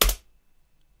restart.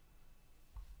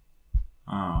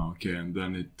 Ah, okay, and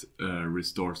then it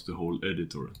restarts the whole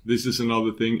editor. This is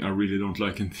another thing I really don't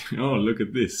like. Oh, look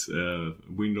at this.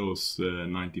 Windows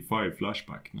 95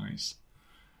 flashback, nice.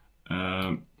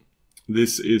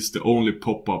 This is the only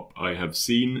pop-up I have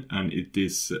seen, and it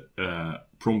is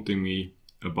prompting me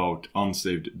about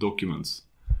unsaved documents.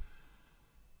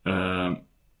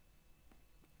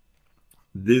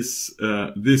 This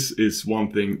is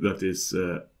one thing that is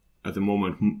at the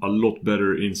moment a lot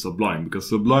better in Sublime, because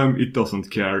Sublime, it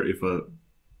doesn't care if a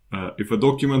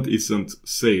document isn't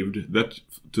saved. That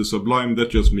to Sublime, that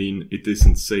just means it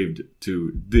isn't saved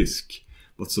to disk.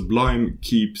 But Sublime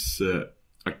keeps a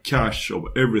cache of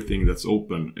everything that's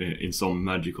open in some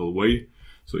magical way.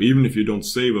 So even if you don't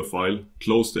save a file,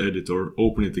 close the editor,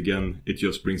 open it again, it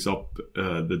just brings up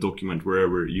the document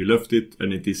wherever you left it,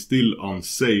 and it is still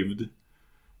unsaved,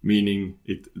 meaning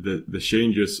the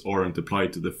changes aren't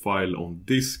applied to the file on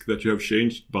disk that you have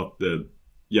changed, but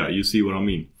yeah, you see what I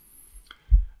mean.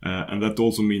 And that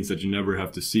also means that you never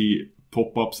have to see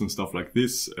pop-ups and stuff like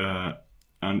this.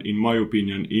 And in my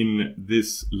opinion, in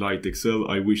this lite-xl,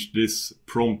 I wish this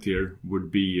prompt here would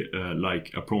be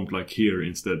like a prompt like here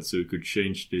instead, so you could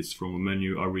change this from a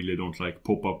menu. I really don't like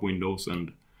pop-up windows,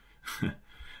 and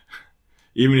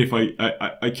even if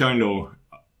I kind of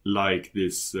like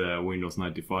this Windows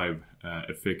 95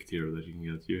 effect here that you can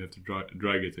get. You have to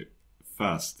drag it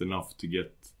fast enough to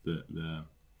get the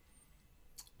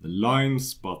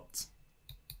lines, but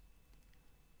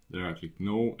there I click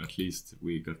no, at least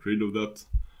we got rid of that.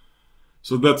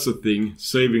 So that's the thing,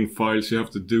 saving files, you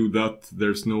have to do that.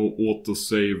 There's no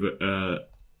autosave,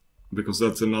 because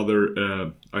that's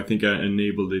another, I think I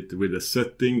enabled it with a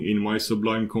setting in my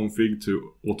Sublime config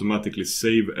to automatically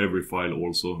save every file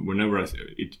also. Whenever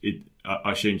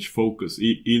I change focus,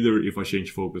 either if I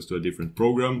change focus to a different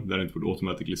program, then it would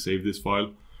automatically save this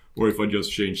file. Or if I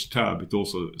just change tab, it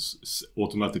also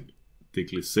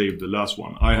automatically save the last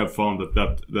one. I have found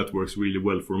that works really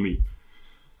well for me.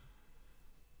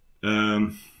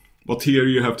 But here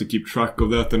you have to keep track of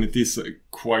that, and it is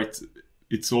quite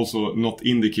it's also not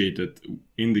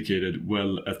indicated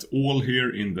well at all here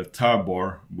in the tab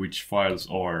bar which files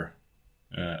are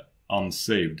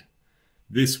unsaved.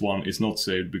 This one is not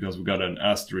saved because we got an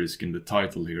asterisk in the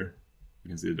title here. You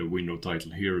can see the window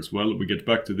title here as well. We get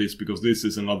back to this because this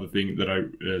is another thing that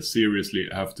I seriously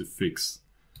have to fix.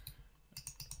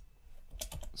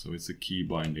 So it's the key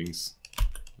bindings.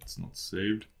 It's not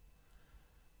saved.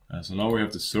 So now we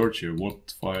have to search here.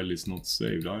 What file is not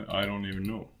saved? I don't even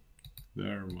know.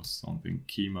 There was something.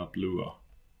 Keymap Lua.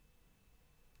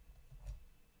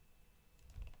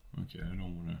 Okay, I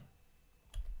don't want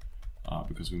to...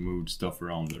 because we moved stuff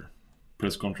around there.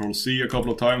 Press Ctrl C a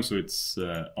couple of times so it's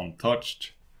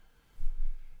untouched.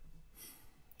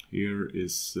 Here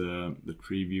is the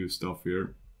preview stuff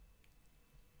here.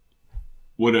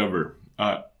 Whatever.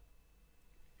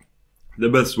 The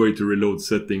best way to reload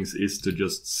settings is to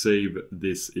just save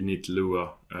this init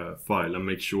Lua file and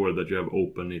make sure that you have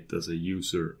opened it as a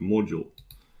user module.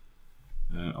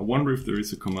 I wonder if there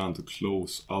is a command to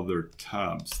close other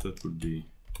tabs. That would be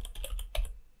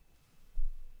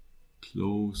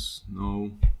close,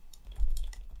 no.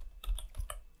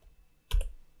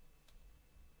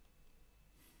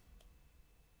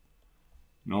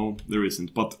 No, there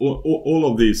isn't. But all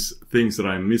of these things that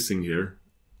I'm missing here,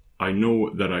 I know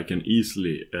that I can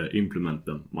easily implement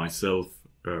them myself,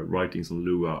 writing some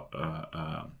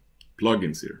Lua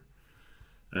plugins here.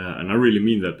 And I really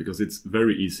mean that because it's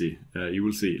very easy. You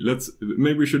will see.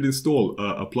 Maybe we should install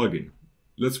a plugin.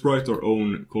 Let's write our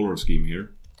own color scheme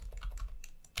here.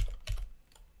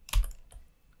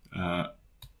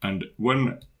 And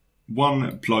when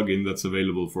one plugin that's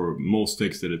available for most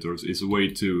text editors is a way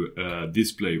to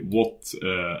display what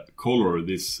color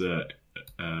this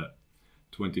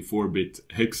 24-bit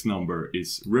hex number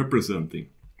is representing.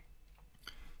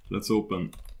 Let's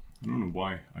open, I don't know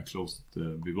why I closed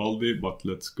Vivaldi, but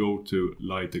let's go to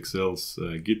lite-xl's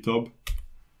GitHub.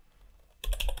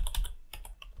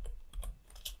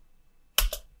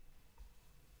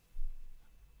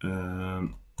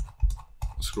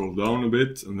 Scroll down a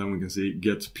bit and then we can see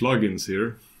get plugins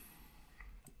here.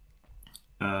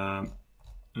 And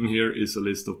here is a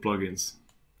list of plugins.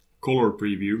 Color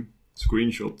preview,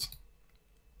 screenshot.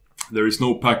 There is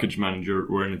no package manager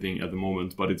or anything at the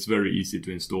moment, but it's very easy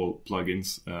to install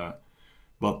plugins.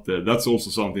 But that's also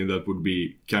something that would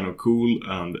be kind of cool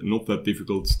and not that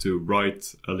difficult to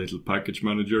write a little package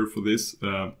manager for this.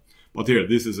 But here,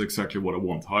 this is exactly what I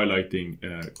want, highlighting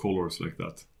colors like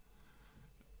that.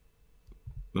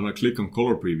 Then I click on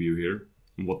color preview here.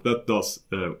 And what that does,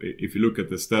 if you look at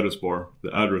the status bar,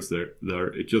 the address there,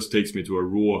 it just takes me to a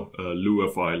raw Lua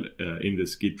file in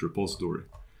this Git repository.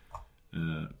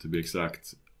 To be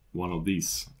exact, one of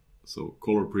these. So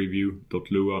color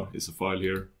preview.lua is a file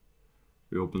here.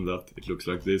 We open that, it looks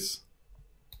like this.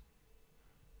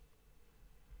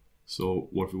 So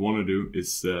what we want to do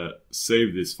is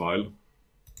save this file.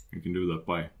 You can do that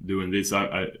by doing this.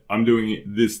 I'm doing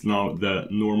this now the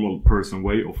normal person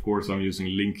way. Of course, I'm using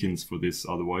linkins for this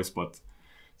otherwise, but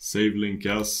save link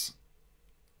as,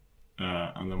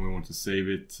 and then we want to save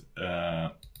it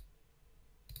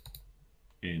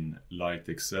in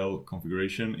lite-xl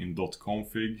configuration in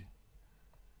 .config.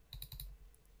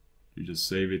 You just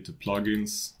save it to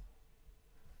plugins.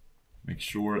 Make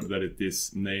sure that it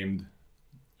is named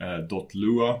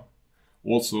 .lua.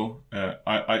 Also,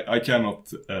 I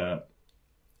cannot.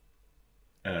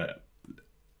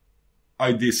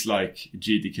 I dislike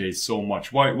GTK so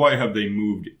much. Why have they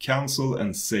moved cancel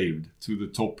and saved to the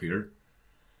top here?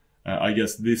 I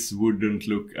guess this wouldn't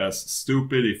look as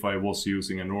stupid if I was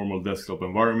using a normal desktop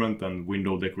environment and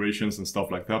window decorations and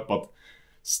stuff like that, but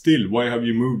still, why have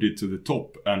you moved it to the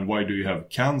top? And why do you have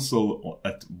cancel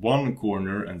at one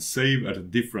corner and save at a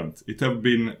different? It have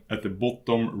been at the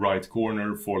bottom right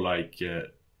corner for like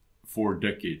 4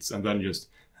 decades, and then just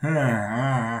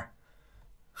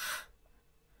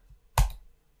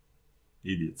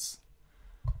idiots.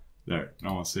 There,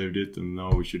 now I saved it, and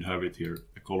now we should have it here,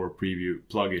 a color preview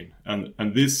plugin.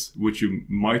 And this, which you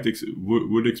might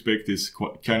would expect, is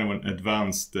kind of an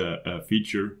advanced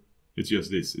feature. It's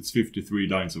just this. It's 53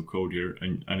 lines of code here,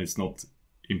 and it's not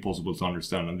impossible to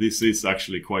understand. And this is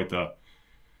actually quite a,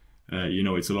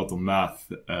 it's a lot of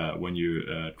math when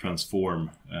you transform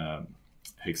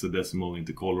hexadecimal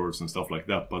into colors and stuff like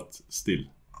that, but still,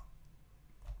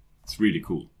 it's really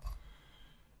cool.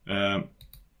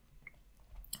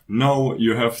 Now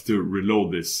you have to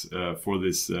reload this for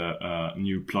this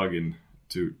new plugin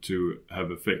to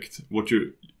have effect.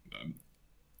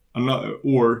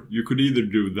 Or you could either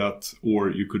do that, or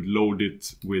you could load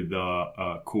it with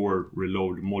a core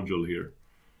reload module here.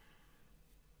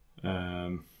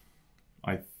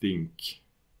 I think.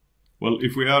 Well,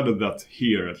 if we added that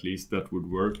here, at least that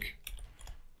would work.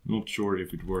 Not sure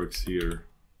if it works here.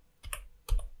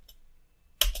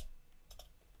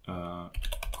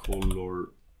 Color,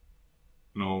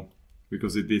 no,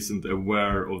 because it isn't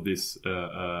aware of this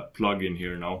plugin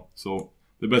here now. So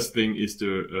the best thing is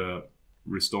to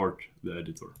restart the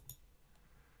editor.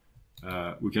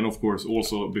 We can of course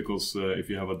also, because if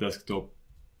you have a desktop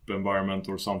environment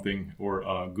or something, or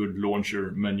a good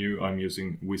launcher menu, I'm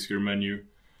using Whisker menu,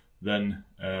 then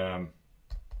it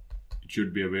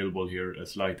should be available here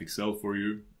as lite-xl for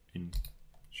you.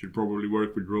 Should probably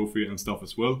work with Rofi and stuff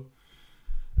as well.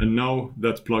 And now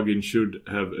that plugin should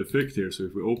have effect here. So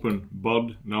if we open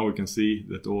Bud, now we can see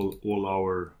that all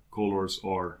our colors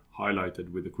are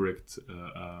highlighted with the correct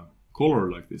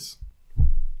color like this.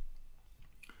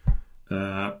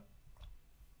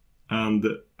 And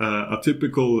a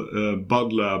typical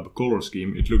Bud Lab color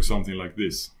scheme, it looks something like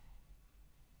this.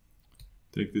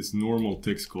 Take this normal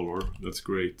text color, that's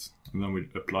great. And then we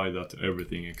apply that to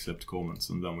everything except comments,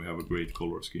 and then we have a great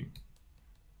color scheme.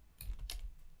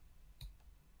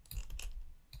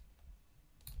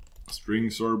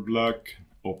 Strings are black,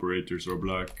 operators are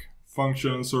black,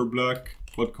 functions are black,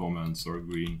 but comments are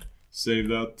green. Save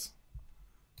that.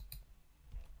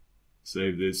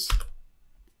 Save this.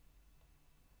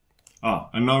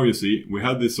 And now you see, we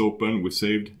had this open, we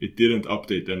saved, it didn't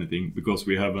update anything because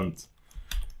we haven't...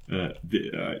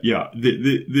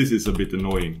 this is a bit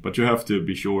annoying, but you have to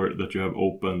be sure that you have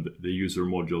opened the user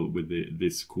module with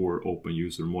this core open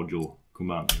user module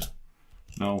command here.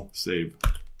 Now save.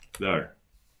 There.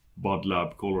 Bud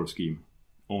Lab color scheme.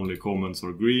 Only comments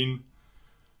are green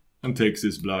and text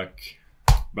is black,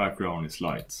 background is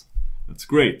light. That's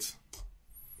great.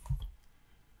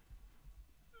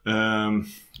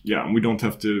 Yeah, we don't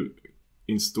have to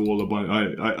install a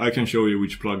bunch. I can show you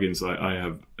which plugins I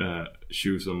have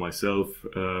chosen myself.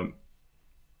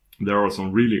 There are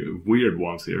some really weird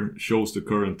ones here. Shows the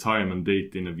current time and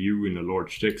date in a view in a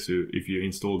large text. So if you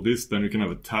install this, then you can have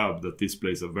a tab that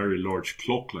displays a very large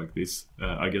clock like this.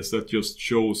 I guess that just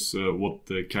shows what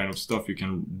kind of stuff you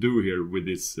can do here with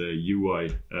this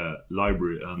UI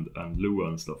library and Lua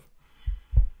and stuff.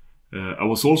 I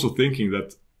was also thinking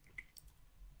that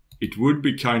it would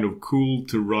be kind of cool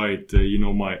to write, you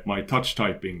know, my touch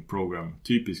typing program,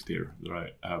 typisk here, that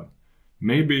I have.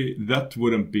 Maybe that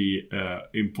wouldn't be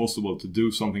impossible to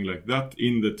do something like that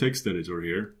in the text editor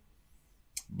here.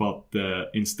 But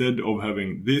instead of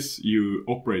having this, you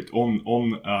operate on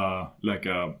like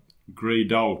a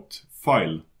grayed out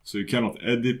file. So you cannot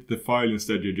edit the file,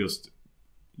 instead you just,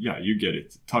 yeah, you get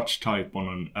it. Touch type on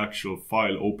an actual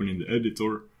file open in the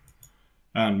editor.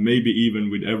 And maybe even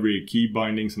with every key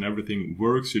bindings and everything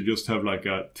works, you just have like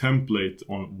a template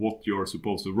on what you're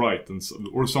supposed to write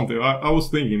or something. I was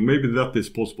thinking maybe that is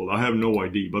possible. I have no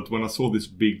idea, but when I saw this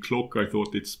big clock, I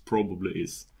thought it probably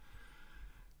is.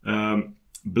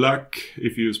 Black,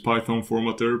 if you use Python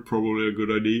formatter, probably a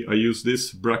good idea. I use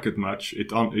this bracket match.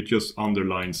 It just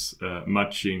underlines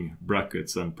matching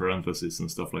brackets and parentheses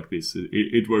and stuff like this.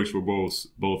 It works for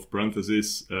both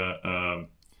parentheses,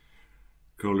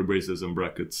 curly braces and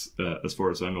brackets, as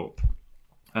far as I know.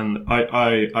 And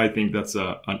I think that's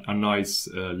a nice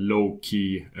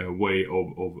low-key way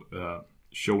of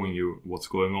showing you what's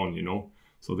going on, you know.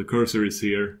 So the cursor is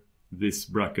here, this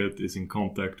bracket is in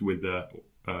contact with the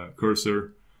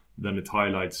cursor, then it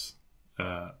highlights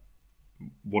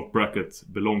what bracket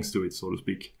belongs to it, so to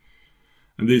speak.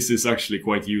 And this is actually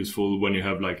quite useful when you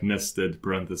have like nested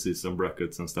parentheses and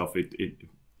brackets and stuff.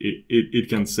 It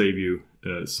can save you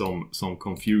some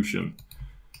confusion.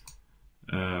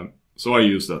 So I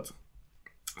use that.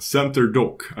 Center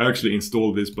doc. I actually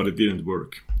installed this, but it didn't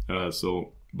work.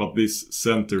 But this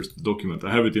centers the document.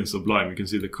 I have it in Sublime. You can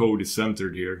see the code is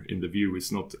centered here in the view.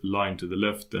 It's not aligned to the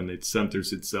left, and it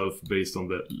centers itself based on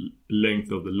the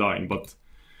length of the line. But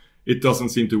it doesn't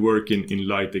seem to work in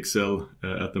lite-xl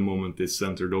at the moment. This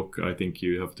center doc. I think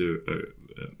you have to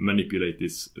manipulate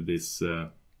this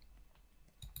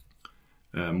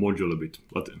module a bit,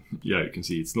 but yeah, you can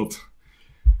see it's not.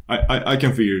 I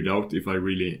can figure it out if I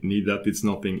really need that. It's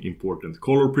nothing important.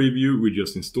 Color preview, we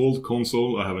just installed.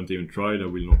 Console, I haven't even tried. I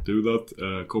will not do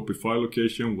that. Copy file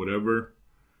location, whatever.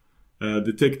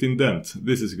 Detect indent.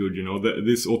 This is good, you know.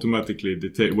 This automatically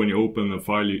detect when you open a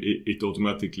file. It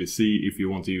automatically see if you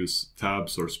want to use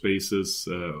tabs or spaces,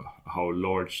 how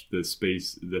large the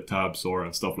tabs are,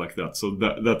 and stuff like that. So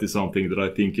that is something that I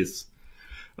think is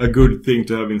a good thing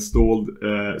to have installed,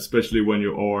 especially when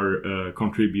you are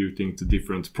contributing to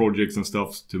different projects and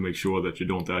stuff, to make sure that you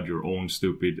don't add your own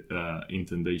stupid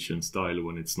indentation style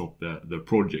when it's not the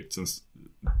project.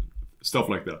 stuff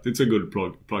like that. It's a good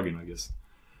plugin, I guess.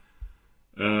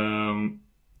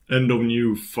 End of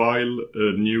new file,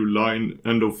 new line,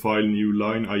 end of file, new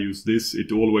line. I use this.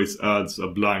 It always adds a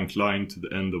blank line to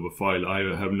the end of a file.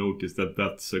 I have noticed that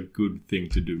that's a good thing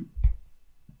to do.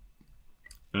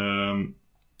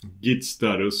 Git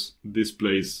status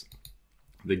displays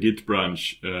the Git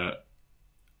branch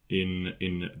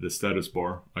in the status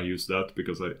bar. I use that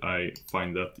because I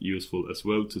find that useful as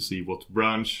well to see what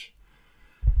branch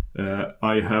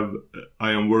I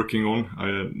am working on.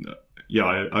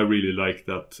 I really like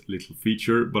that little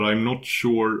feature, but I'm not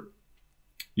sure.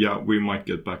 Yeah, we might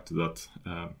get back to that,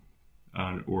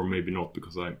 or maybe not,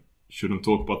 because I shouldn't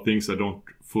talk about things I don't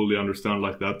fully understand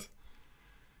like that.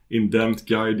 Indent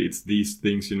guide, it's these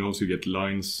things, you know, so you get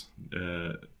lines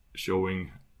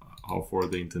showing how far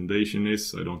the indentation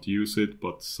is. I don't use it,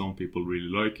 but some people really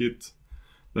like it.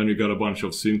 Then you got a bunch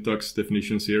of syntax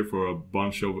definitions here for a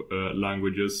bunch of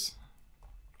languages.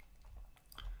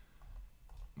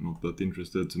 Not that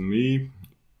interested to me.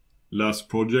 Last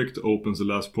project opens the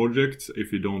last project.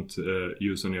 If you don't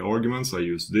use any arguments, I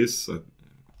use this. I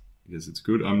guess it's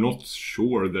good. I'm not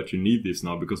sure that you need this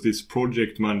now, because this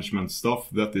project management stuff,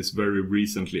 that is very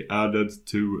recently added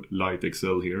to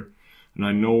lite-xl here. And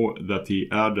I know that he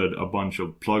added a bunch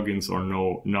of plugins are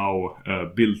now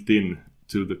built in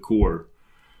to the core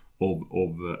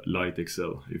of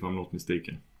lite-xl, if I'm not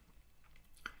mistaken.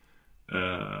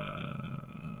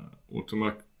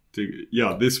 Automatic,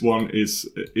 yeah, this one is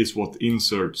what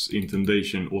inserts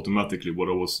indentation automatically, what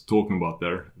I was talking about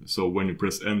there. So when you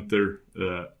press enter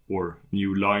or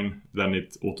new line, then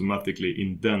it automatically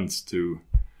indents to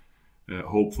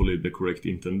hopefully the correct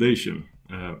indentation.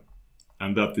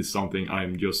 And that is something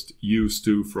I'm just used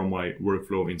to from my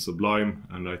workflow in Sublime,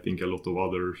 and I think a lot of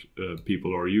other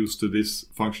people are used to this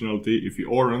functionality. If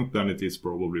you aren't, then it is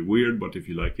probably weird, but if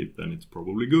you like it, then it's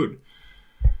probably good.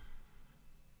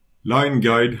 Line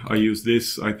guide, I use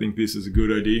this. I think this is a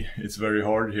good idea. It's very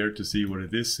hard here to see what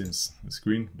it is since the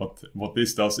screen, but what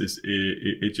this does is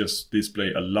it just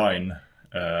display a line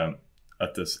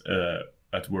at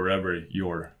wherever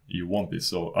you want this.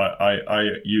 So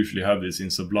I usually have this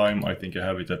in Sublime. I think I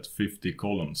have it at 50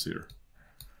 columns here.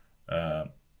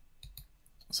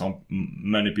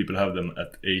 Many people have them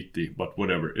at 80, but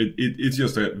whatever. It's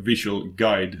just a visual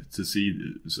guide to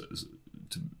see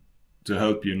to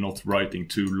help you not writing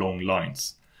too long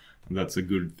lines. And that's a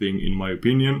good thing in my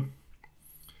opinion.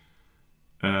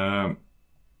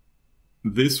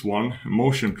 This one,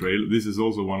 motion trail, this is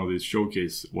also one of these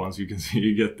showcase ones. You can see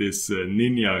you get this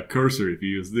ninja cursor if you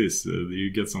use this. You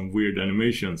get some weird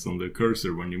animations on the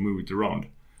cursor when you move it around.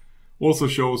 Also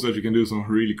shows that you can do some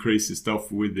really crazy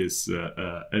stuff with this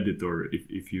editor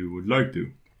if you would like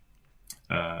to.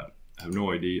 I have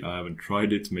no idea, I haven't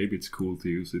tried it. Maybe it's cool to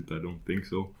use it, I don't think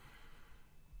so.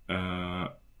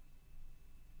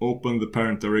 Open the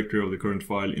parent directory of the current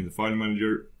file in the file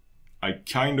manager. I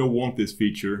kind of want this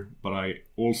feature, but I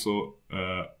also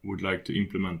would like to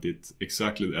implement it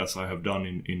exactly as I have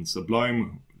done in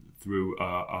Sublime through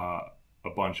a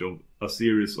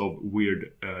series of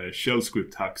weird shell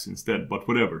script hacks instead, but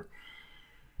whatever.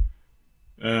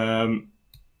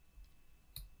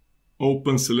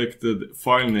 Open selected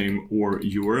file name or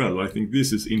URL. I think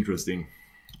this is interesting.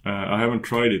 I haven't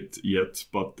tried it yet,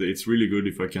 but it's really good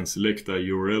if I can select a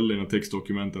URL in a text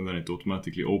document and then it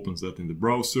automatically opens that in the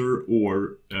browser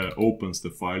or opens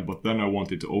the file, but then I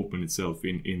want it to open itself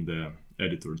in the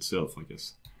editor itself, I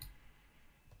guess.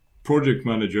 Project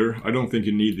Manager, I don't think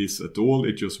you need this at all.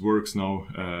 It just works now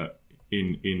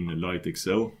in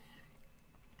lite-xl.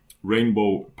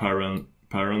 Rainbow parent,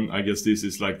 I guess this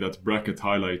is like that bracket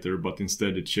highlighter, but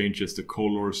instead it changes the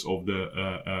colors of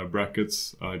the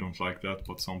brackets. I don't like that,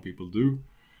 but some people do.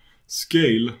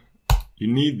 Scale, you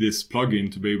need this plugin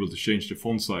to be able to change the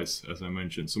font size, as I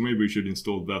mentioned. So maybe we should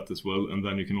install that as well. And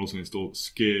then you can also install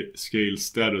scale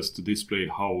status to display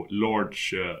how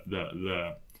large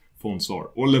the fonts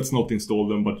are. Or let's not install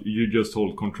them, but you just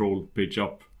hold Control page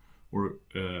up or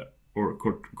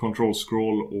Control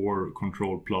scroll or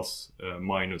Control plus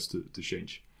minus to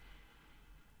change.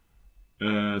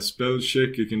 Spell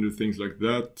check, you can do things like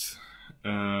that.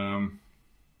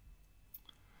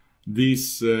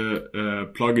 These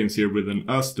plugins here with an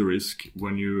asterisk,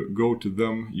 when you go to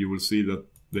them, you will see that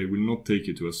they will not take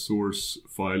you to a source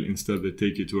file. Instead, they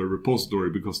take you to a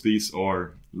repository, because these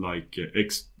are like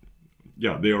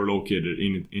they are located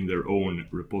in their own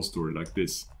repository like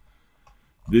this.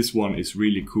 This one is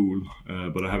really cool,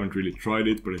 but I haven't really tried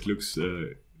it, but it looks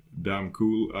damn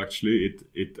cool actually.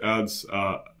 It adds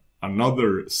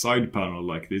another side panel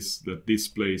like this that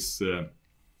displays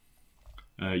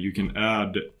you can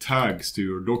add tags to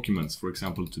your documents, for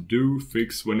example, to do,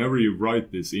 fix. Whenever you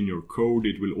write this in your code,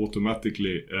 it will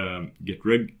automatically get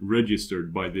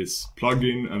registered by this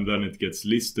plugin, and then it gets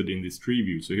listed in this tree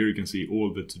view. So here you can see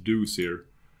all the to-dos here.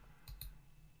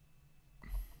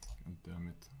 God damn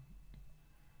it.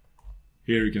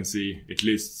 Here you can see it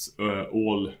lists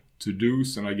all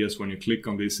to-dos, and I guess when you click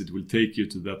on this, it will take you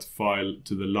to that file,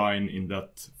 to the line in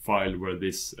that file where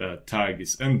this tag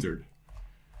is entered.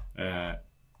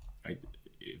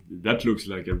 That looks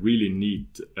like a really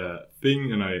neat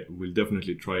thing, and I will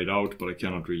definitely try it out, but I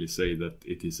cannot really say that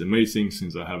it is amazing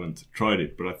since I haven't tried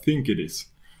it, but I think it is.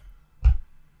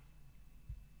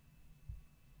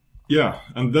 Yeah,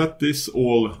 and that is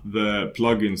all the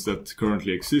plugins that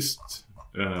currently exist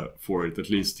for it, at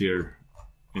least here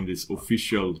in this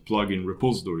official plugin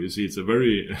repository. You see, it's a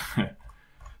very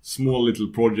small little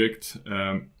project,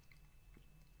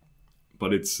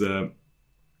 but it's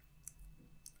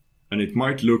and it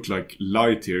might look like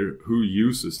light here. Who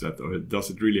uses that, or does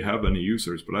it really have any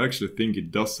users? But I actually think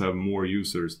it does have more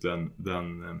users than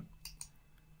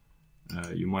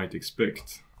you might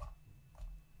expect.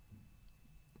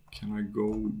 Can I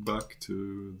go back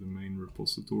to the main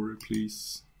repository,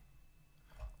 please?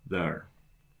 There.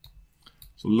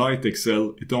 So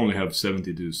lite-xl, it only has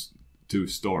 72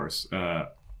 stars. I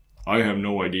have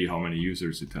no idea how many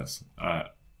users it has. I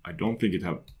don't think it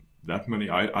have that many.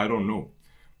 I don't know.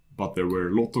 But there were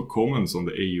a lot of comments on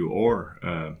the AUR,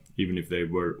 even if they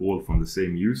were all from the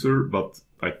same user. But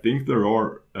I think there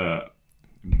are,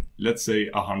 let's say,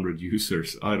 100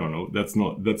 users. I don't know. That's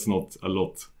not a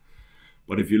lot.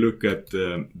 But if you look at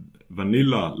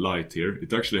Vanilla Lite here,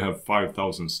 it actually have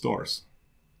 5,000 stars.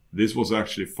 This was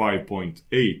actually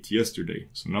 5.8 yesterday,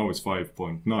 so now it's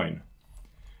 5.9.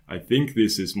 I think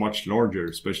this is much larger,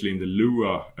 especially in the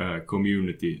Lua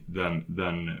community,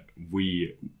 than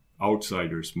we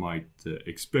outsiders might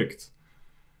expect.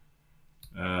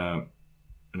 And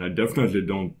I definitely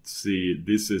don't see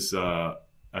this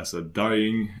as a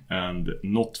dying and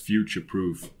not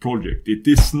future-proof project. It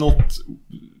is not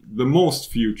the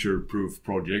most future-proof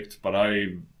project, but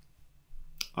I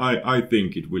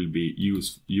think it will be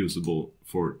usable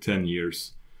for 10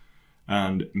 years.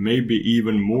 And maybe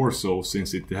even more so,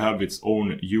 since it have its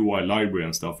own UI library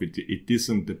and stuff. It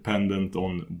isn't dependent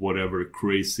on whatever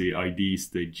crazy IDs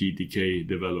the GTK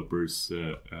developers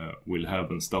will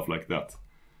have and stuff like that.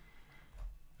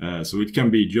 So it can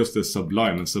be just as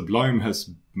Sublime, and Sublime has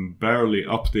barely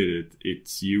updated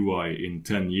its UI in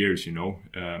 10 years, you know,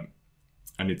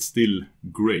 and it's still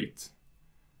great.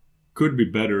 Could be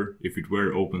better if it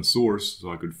were open source,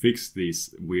 so I could fix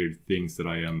these weird things that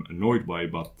I am annoyed by,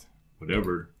 but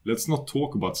whatever. Let's not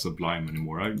talk about Sublime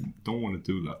anymore. I don't want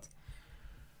to do that.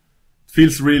 It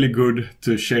feels really good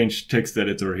to change text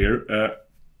editor here,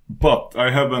 but I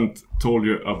haven't told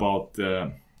you about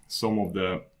some of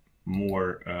the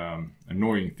more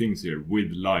annoying things here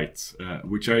with lights,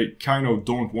 which I kind of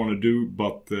don't want to do,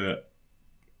 but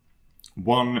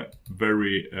one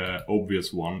very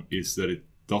obvious one is that it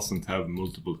doesn't have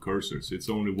multiple cursors. It's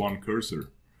only one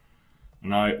cursor,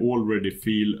 and I already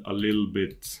feel a little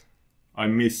bit, I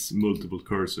miss multiple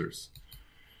cursors.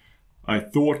 I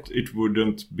thought it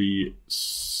wouldn't be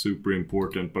super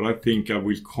important, but I think I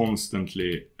will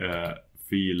constantly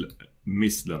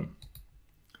miss them.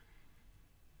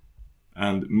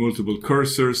 And multiple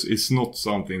cursors is not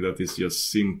something that is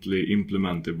just simply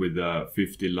implemented with a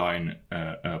 50-line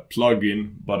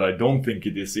plugin, but I don't think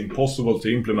it is impossible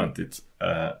to implement it.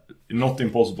 Not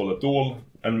impossible at all,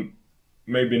 and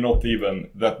maybe not even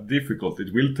that difficult.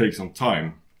 It will take some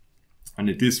time. And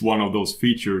it is one of those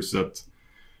features that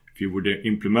if you would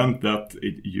implement that,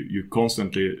 you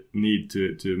constantly need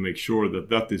to make sure that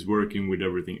that is working with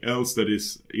everything else that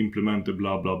is implemented,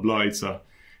 blah, blah, blah.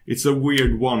 It's a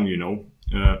weird one, you know.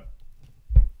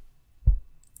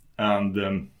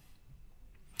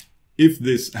 If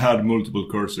this had multiple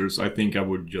cursors, I think I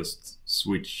would just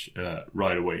switch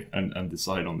right away and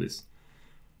decide on this.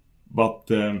 But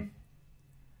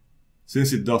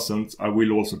since it doesn't, I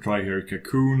will also try here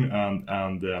Cocoon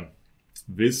and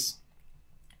this.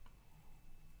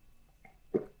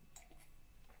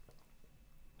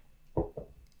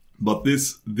 But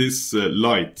this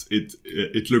light,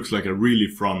 it looks like a really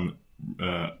fun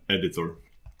editor,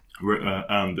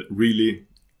 and really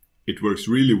it works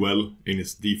really well in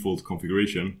its default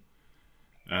configuration.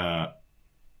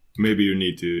 Maybe you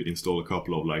need to install a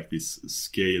couple of like these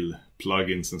scale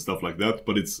plugins and stuff like that,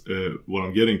 but it's what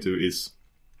I'm getting to is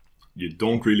you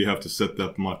don't really have to set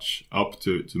that much up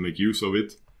to make use of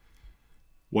it,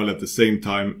 while at the same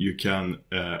time you can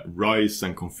rise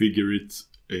and configure it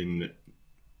in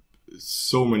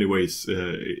so many ways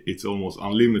it's almost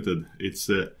unlimited.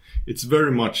 It's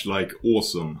very much like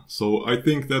Awesome. So I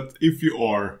think that if you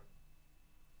are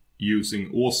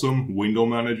using Awesome Window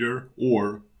Manager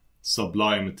or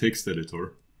Sublime Text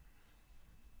Editor,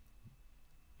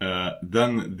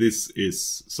 then this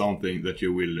is something that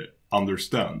you will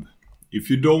understand. If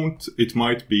you don't, it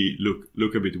might be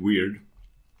look a bit weird,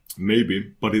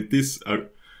 maybe, but it is.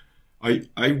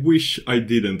 I wish I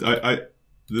didn't.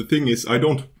 The thing is, I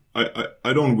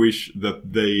don't wish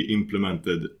that they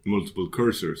implemented multiple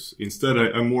cursors. Instead,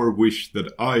 I more wish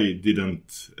that I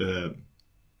didn't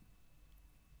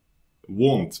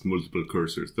want multiple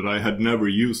cursors, that I had never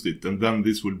used it, and then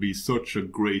this would be such a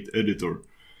great editor.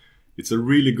 It's a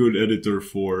really good editor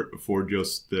for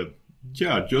just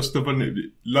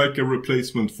like a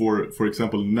replacement for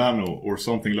example, Nano or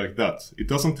something like that. It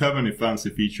doesn't have any fancy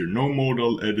feature, no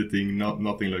modal editing,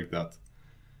 nothing like that.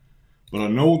 But I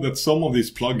know that some of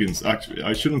these plugins, actually,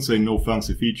 I shouldn't say no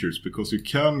fancy features, because you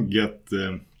can get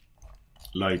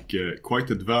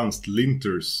quite advanced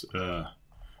linters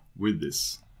with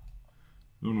this.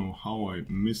 I don't know how I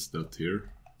missed that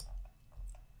here.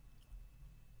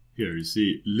 Here you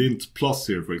see lint plus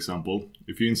here, for example.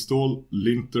 If you install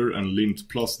linter and lint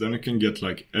plus, then you can get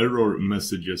like error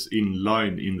messages in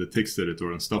line in the text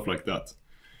editor and stuff like that.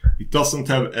 It doesn't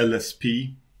have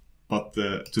LSP, but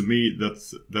to me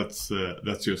that's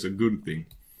just a good thing.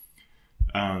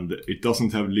 And it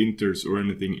doesn't have linters or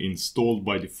anything installed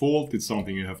by default. It's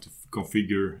something you have to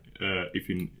configure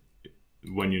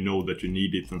when you know that you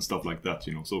need it and stuff like that,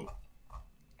 you know. So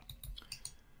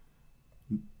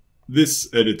this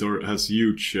editor has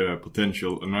huge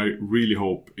potential, and I really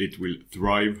hope it will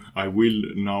thrive. I will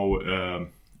now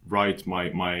write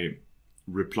my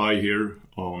reply here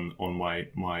on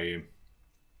my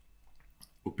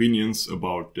opinions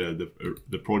about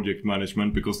the project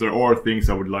management, because there are things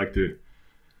I would like to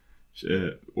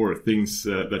or things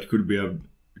that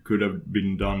could have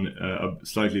been done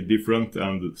slightly different,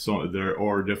 and so there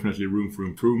are definitely room for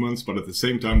improvements. But at the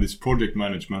same time, this project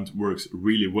management works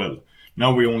really well.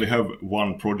 Now we only have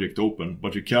one project open,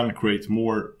 but you can create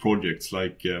more projects.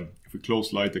 Like if we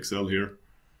close lite-xl here,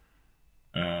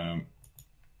 and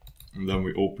then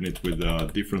we open it with a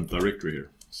different directory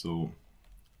here. So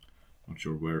not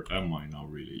sure where am I now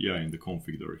really. Yeah, in the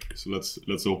config directory. So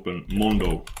let's open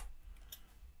Mondo.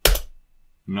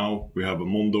 Now we have a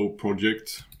Mondo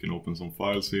project. We can open some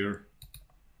files here.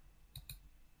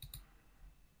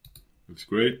 Looks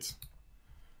great.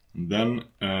 And then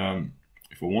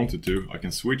if I wanted to, I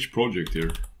can switch project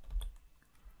here.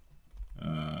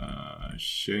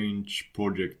 Change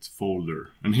project folder.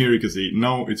 And here you can see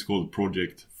now it's called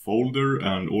project folder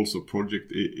and also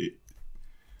project.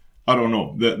 I don't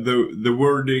know. The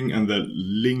wording and the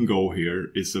lingo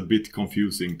here is a bit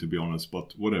confusing, to be honest,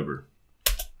 but whatever.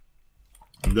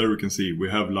 And there we can see we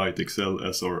have lite-xl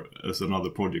as another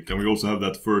project, and we also have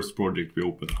that first project we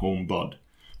opened, HomeBud.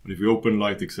 But if we open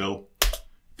lite-xl, it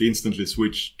instantly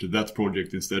switched to that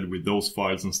project instead with those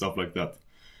files and stuff like that.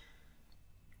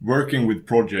 Working with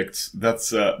projects,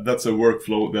 that's a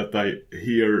workflow that I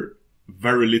hear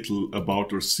very little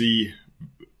about or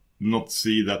not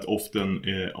see that often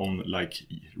on like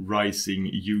rising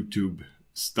YouTube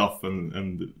stuff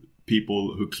and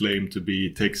people who claim to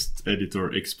be text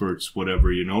editor experts,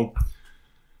 whatever, you know.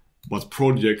 But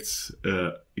projects,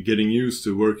 getting used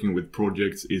to working with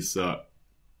projects is a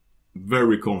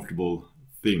very comfortable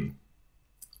thing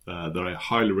that I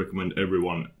highly recommend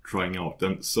everyone trying out.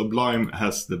 And Sublime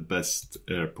has the best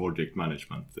project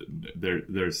management.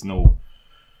 There's no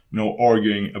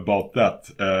arguing about that.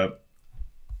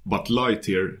 But Lite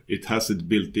here, it has it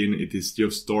built in. It is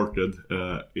just started.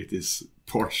 It is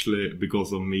partially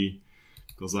because of me,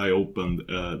 because I opened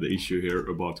the issue here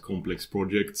about complex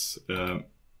projects, and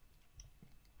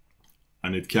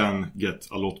it can get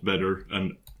a lot better.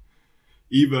 And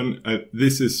even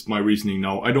this is my reasoning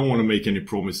now. I don't want to make any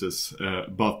promises,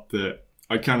 but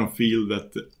I kind of feel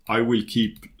that I will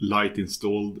keep Lite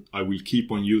installed. I will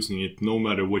keep on using it no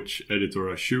matter which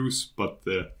editor I choose. But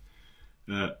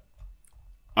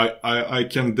I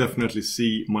can definitely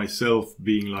see myself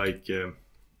being like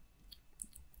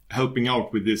helping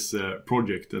out with this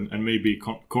project and maybe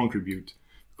contribute,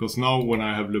 because now when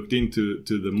I have looked into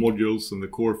the modules and the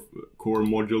core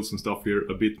modules and stuff here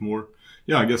a bit more,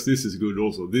 yeah, I guess this is good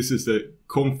also. This is the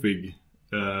config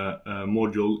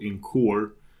module in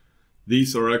core.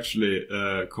 These are actually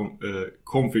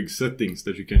config settings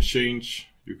that you can change.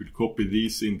 You could copy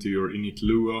these into your init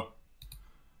Lua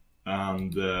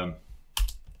and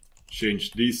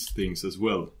change these things as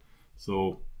well.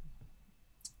 So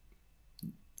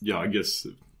yeah, I guess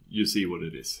you see what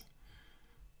it is.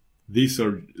 these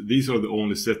are the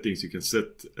only settings you can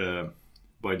set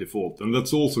by default, and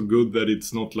that's also good that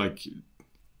it's not like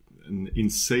an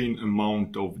insane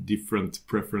amount of different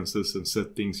preferences and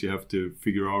settings. You have to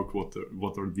figure out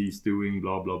what are these doing,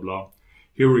 blah blah blah.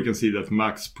 Here we can see that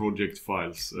max project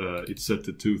files, it's set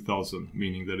to 2000,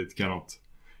 meaning that it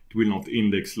will not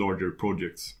index larger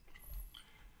projects.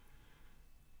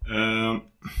 I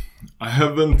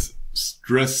haven't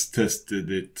stress tested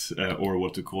it, or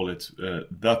what to call it,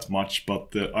 that much,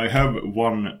 but I have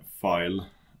one file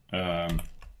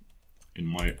in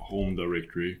my home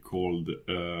directory called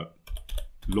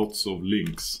lots of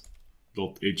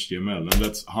links.html, and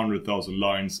that's 100,000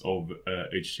 lines of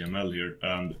HTML here,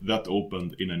 and that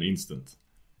opened in an instant.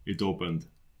 It opened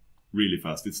really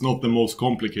fast. It's not the most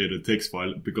complicated text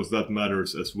file, because that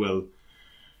matters as well,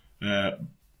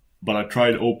 but I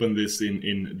tried open this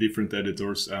in different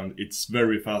editors, and it's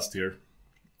very fast here.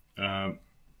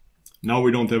 Now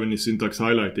we don't have any syntax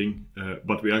highlighting,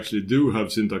 but we actually do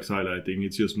have syntax highlighting.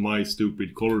 It's just my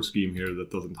stupid color scheme here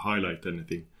that doesn't highlight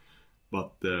anything.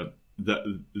 But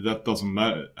that doesn't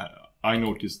matter. I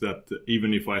noticed that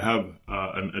even if I have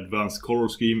an advanced color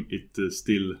scheme, it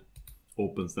still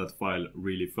opens that file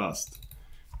really fast.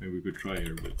 Maybe we could try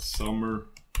here with summer.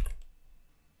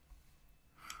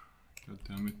 God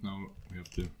damn it, now we have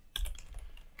to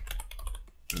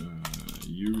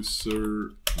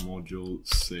user module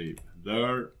save.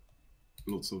 There,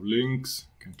 lots of links,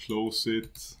 can close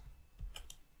it,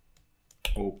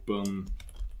 open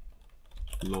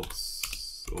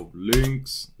lots of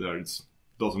links. There, it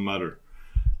doesn't matter,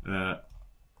 and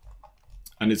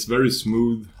it's very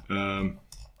smooth,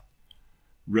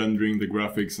 rendering the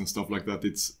graphics and stuff like that.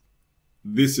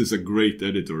 This is a great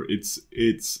editor. It's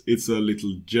a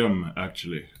little gem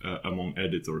actually among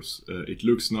editors. It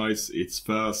looks nice, it's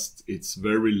fast, it's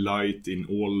very light in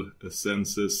all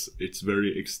senses, it's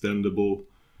very extendable.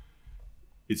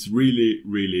 It's really,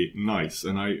 really nice,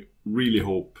 and I really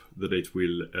hope that it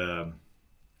will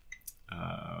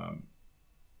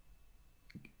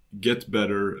get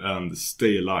better and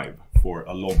stay alive for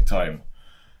a long time.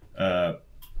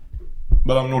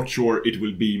 But I'm not sure it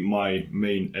will be my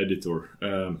main editor.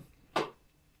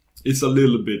 It's a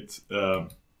little bit... you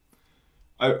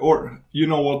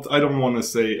know what, I don't want to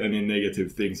say any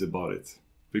negative things about it,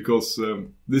 because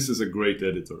this is a great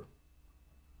editor.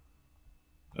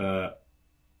 But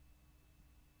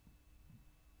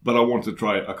I want to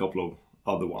try a couple of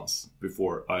other ones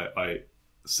before I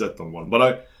set on one.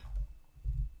 But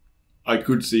I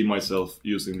could see myself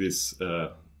using this.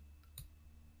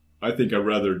 I think I'd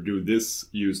rather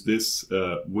use this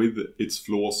with its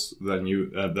flaws than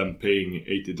paying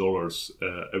 $80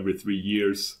 every 3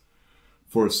 years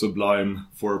for Sublime,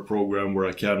 for a program where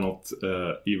I cannot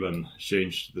even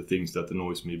change the things that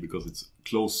annoys me because it's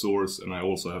closed source and I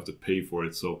also have to pay for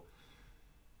it. So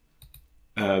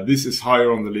this is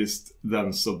higher on the list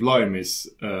than Sublime is,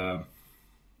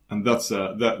 and that's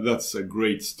a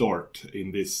great start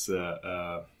in this.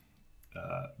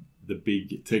 The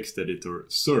big text editor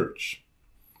search.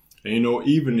 And you know,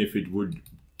 even if it would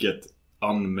get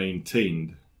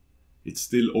unmaintained, it's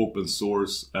still open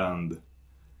source, and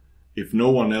if no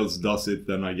one else does it,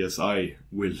 then I guess I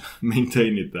will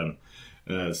maintain it then.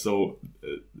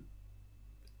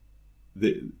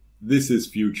 This is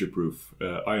future proof,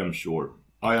 I am sure.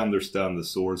 I understand the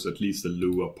source, at least the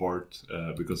Lua part,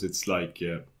 because it's like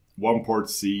 1 part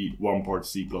C, 1 part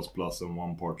C++, and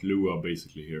 1 part Lua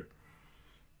basically here.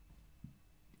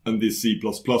 And this C++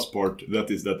 part, that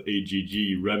is that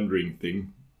AGG rendering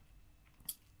thing.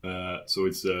 So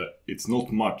it's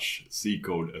not much C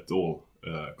code at all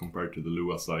compared to the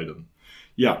Lua side. And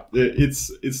yeah,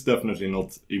 it's definitely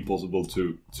not impossible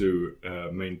to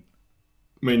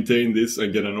maintain this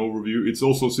and get an overview. It's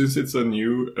also, since it's a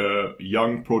new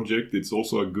young project, it's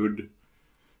also a good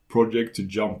project to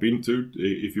jump into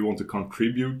if you want to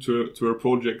contribute to a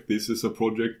project. This is a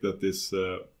project that is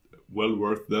well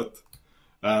worth that.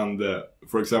 And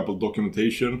for example,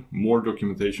 documentation, more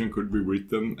documentation could be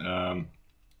written,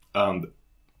 and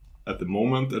at the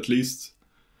moment at least,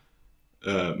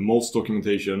 most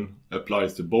documentation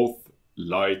applies to both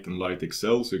Lite and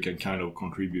lite-xl, so you can kind of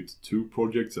contribute to 2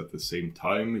 projects at the same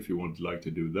time if you would like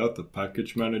to do that. A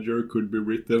package manager could be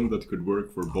written that could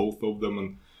work for both of them,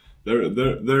 and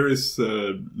there is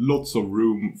lots of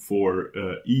room for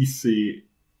easy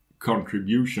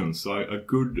contributions. So a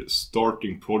good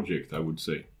starting project, I would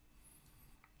say.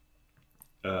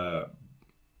 But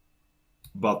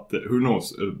who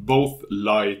knows? Both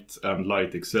Lite and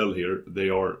lite-xl here, they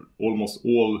are almost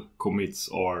all commits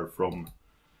are from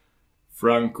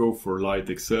Franco for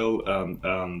lite-xl and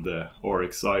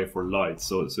RXI for Lite.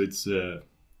 So it's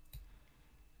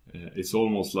It's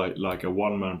almost like a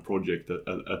one-man project at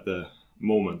the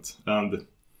moment. And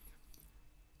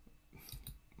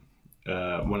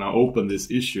when I opened this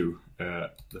issue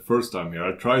the first time here,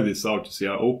 I tried this out to see.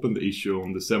 I opened the issue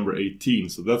on December 18,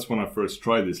 so that's when I first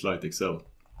tried this lite-xl.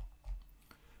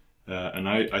 And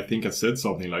I think I said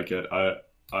something like,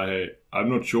 I'm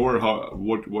not sure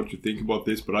what you think about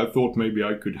this, but I thought maybe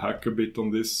I could hack a bit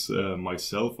on this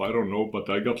myself. I don't know, but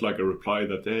I got like a reply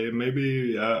that, hey,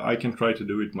 maybe I can try to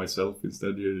do it myself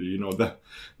instead. You know,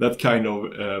 that kind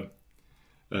of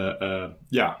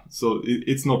yeah. So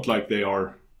it's not like they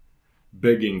are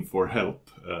begging for help,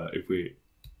 if we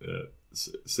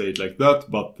say it like that,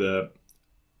 but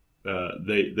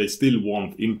they still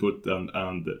want input,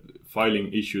 and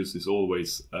filing issues is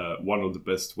always one of the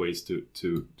best ways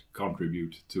to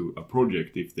contribute to a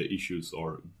project if the issues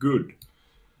are good.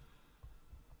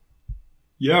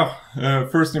 Yeah,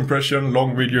 first impression,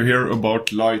 long video here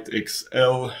about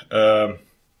lite-xl.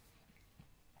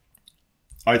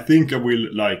 I think I will,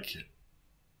 like,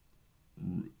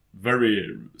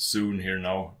 very soon here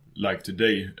now, like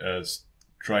today,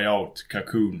 try out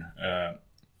Cocoon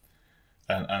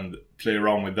and play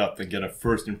around with that and get a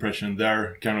first impression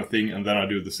there kind of thing. And then I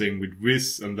do the same with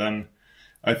Viz, and then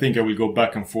I think I will go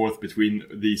back and forth between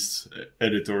these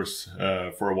editors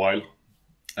for a while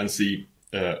and see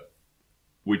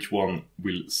which one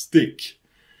will stick.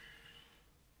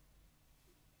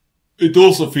 It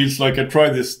also feels like I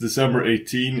tried this December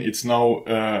 18. It's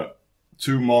now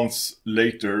 2 months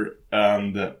later,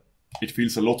 and it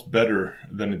feels a lot better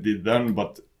than it did then,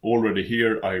 but already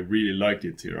here I really liked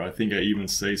it here. I think I even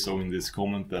say so in this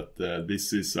comment that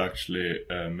this is actually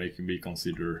making me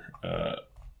consider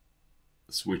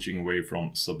switching away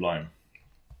from Sublime.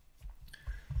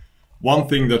 One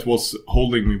thing that was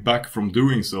holding me back from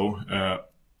doing so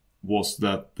was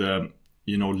that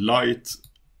you know, light,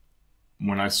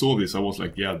 when I saw this I was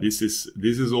like, yeah, this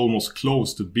is almost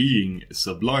close to being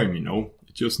Sublime, you know.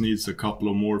 It just needs a couple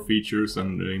of more features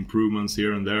and improvements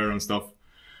here and there and stuff.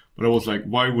 But I was like,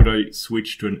 why would I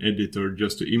switch to an editor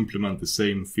just to implement the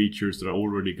same features that I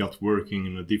already got working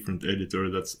in a different editor?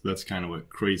 That's kind of a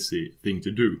crazy thing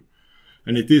to do.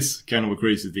 And it is kind of a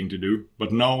crazy thing to do,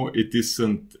 but now it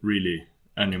isn't really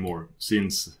anymore,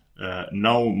 since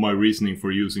now my reasoning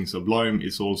for using Sublime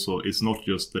is also, it's not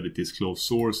just that it is closed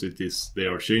source, it is they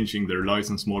are changing their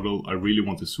license model. I really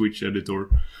want to switch editor,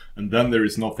 and then there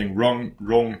is nothing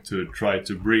wrong to try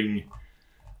to bring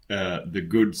the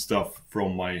good stuff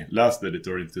from my last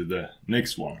editor into the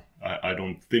next one. I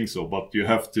don't think so, but you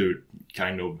have to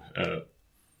kind of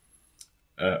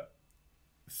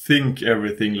think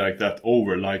everything like that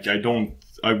over. Like I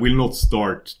will not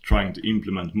start trying to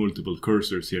implement multiple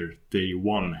cursors here day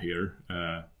one here,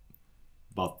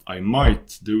 but I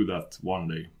might do that one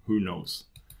day. Who knows?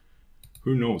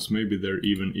 Who knows? Maybe there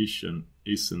even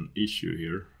is an issue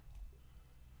here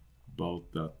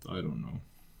about that. I don't know.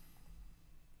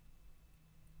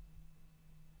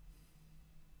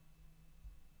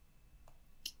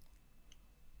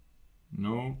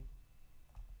 No.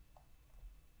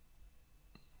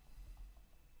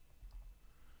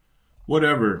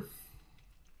 Whatever.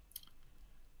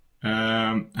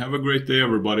 Have a great day,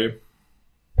 everybody.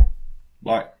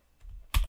 Bye.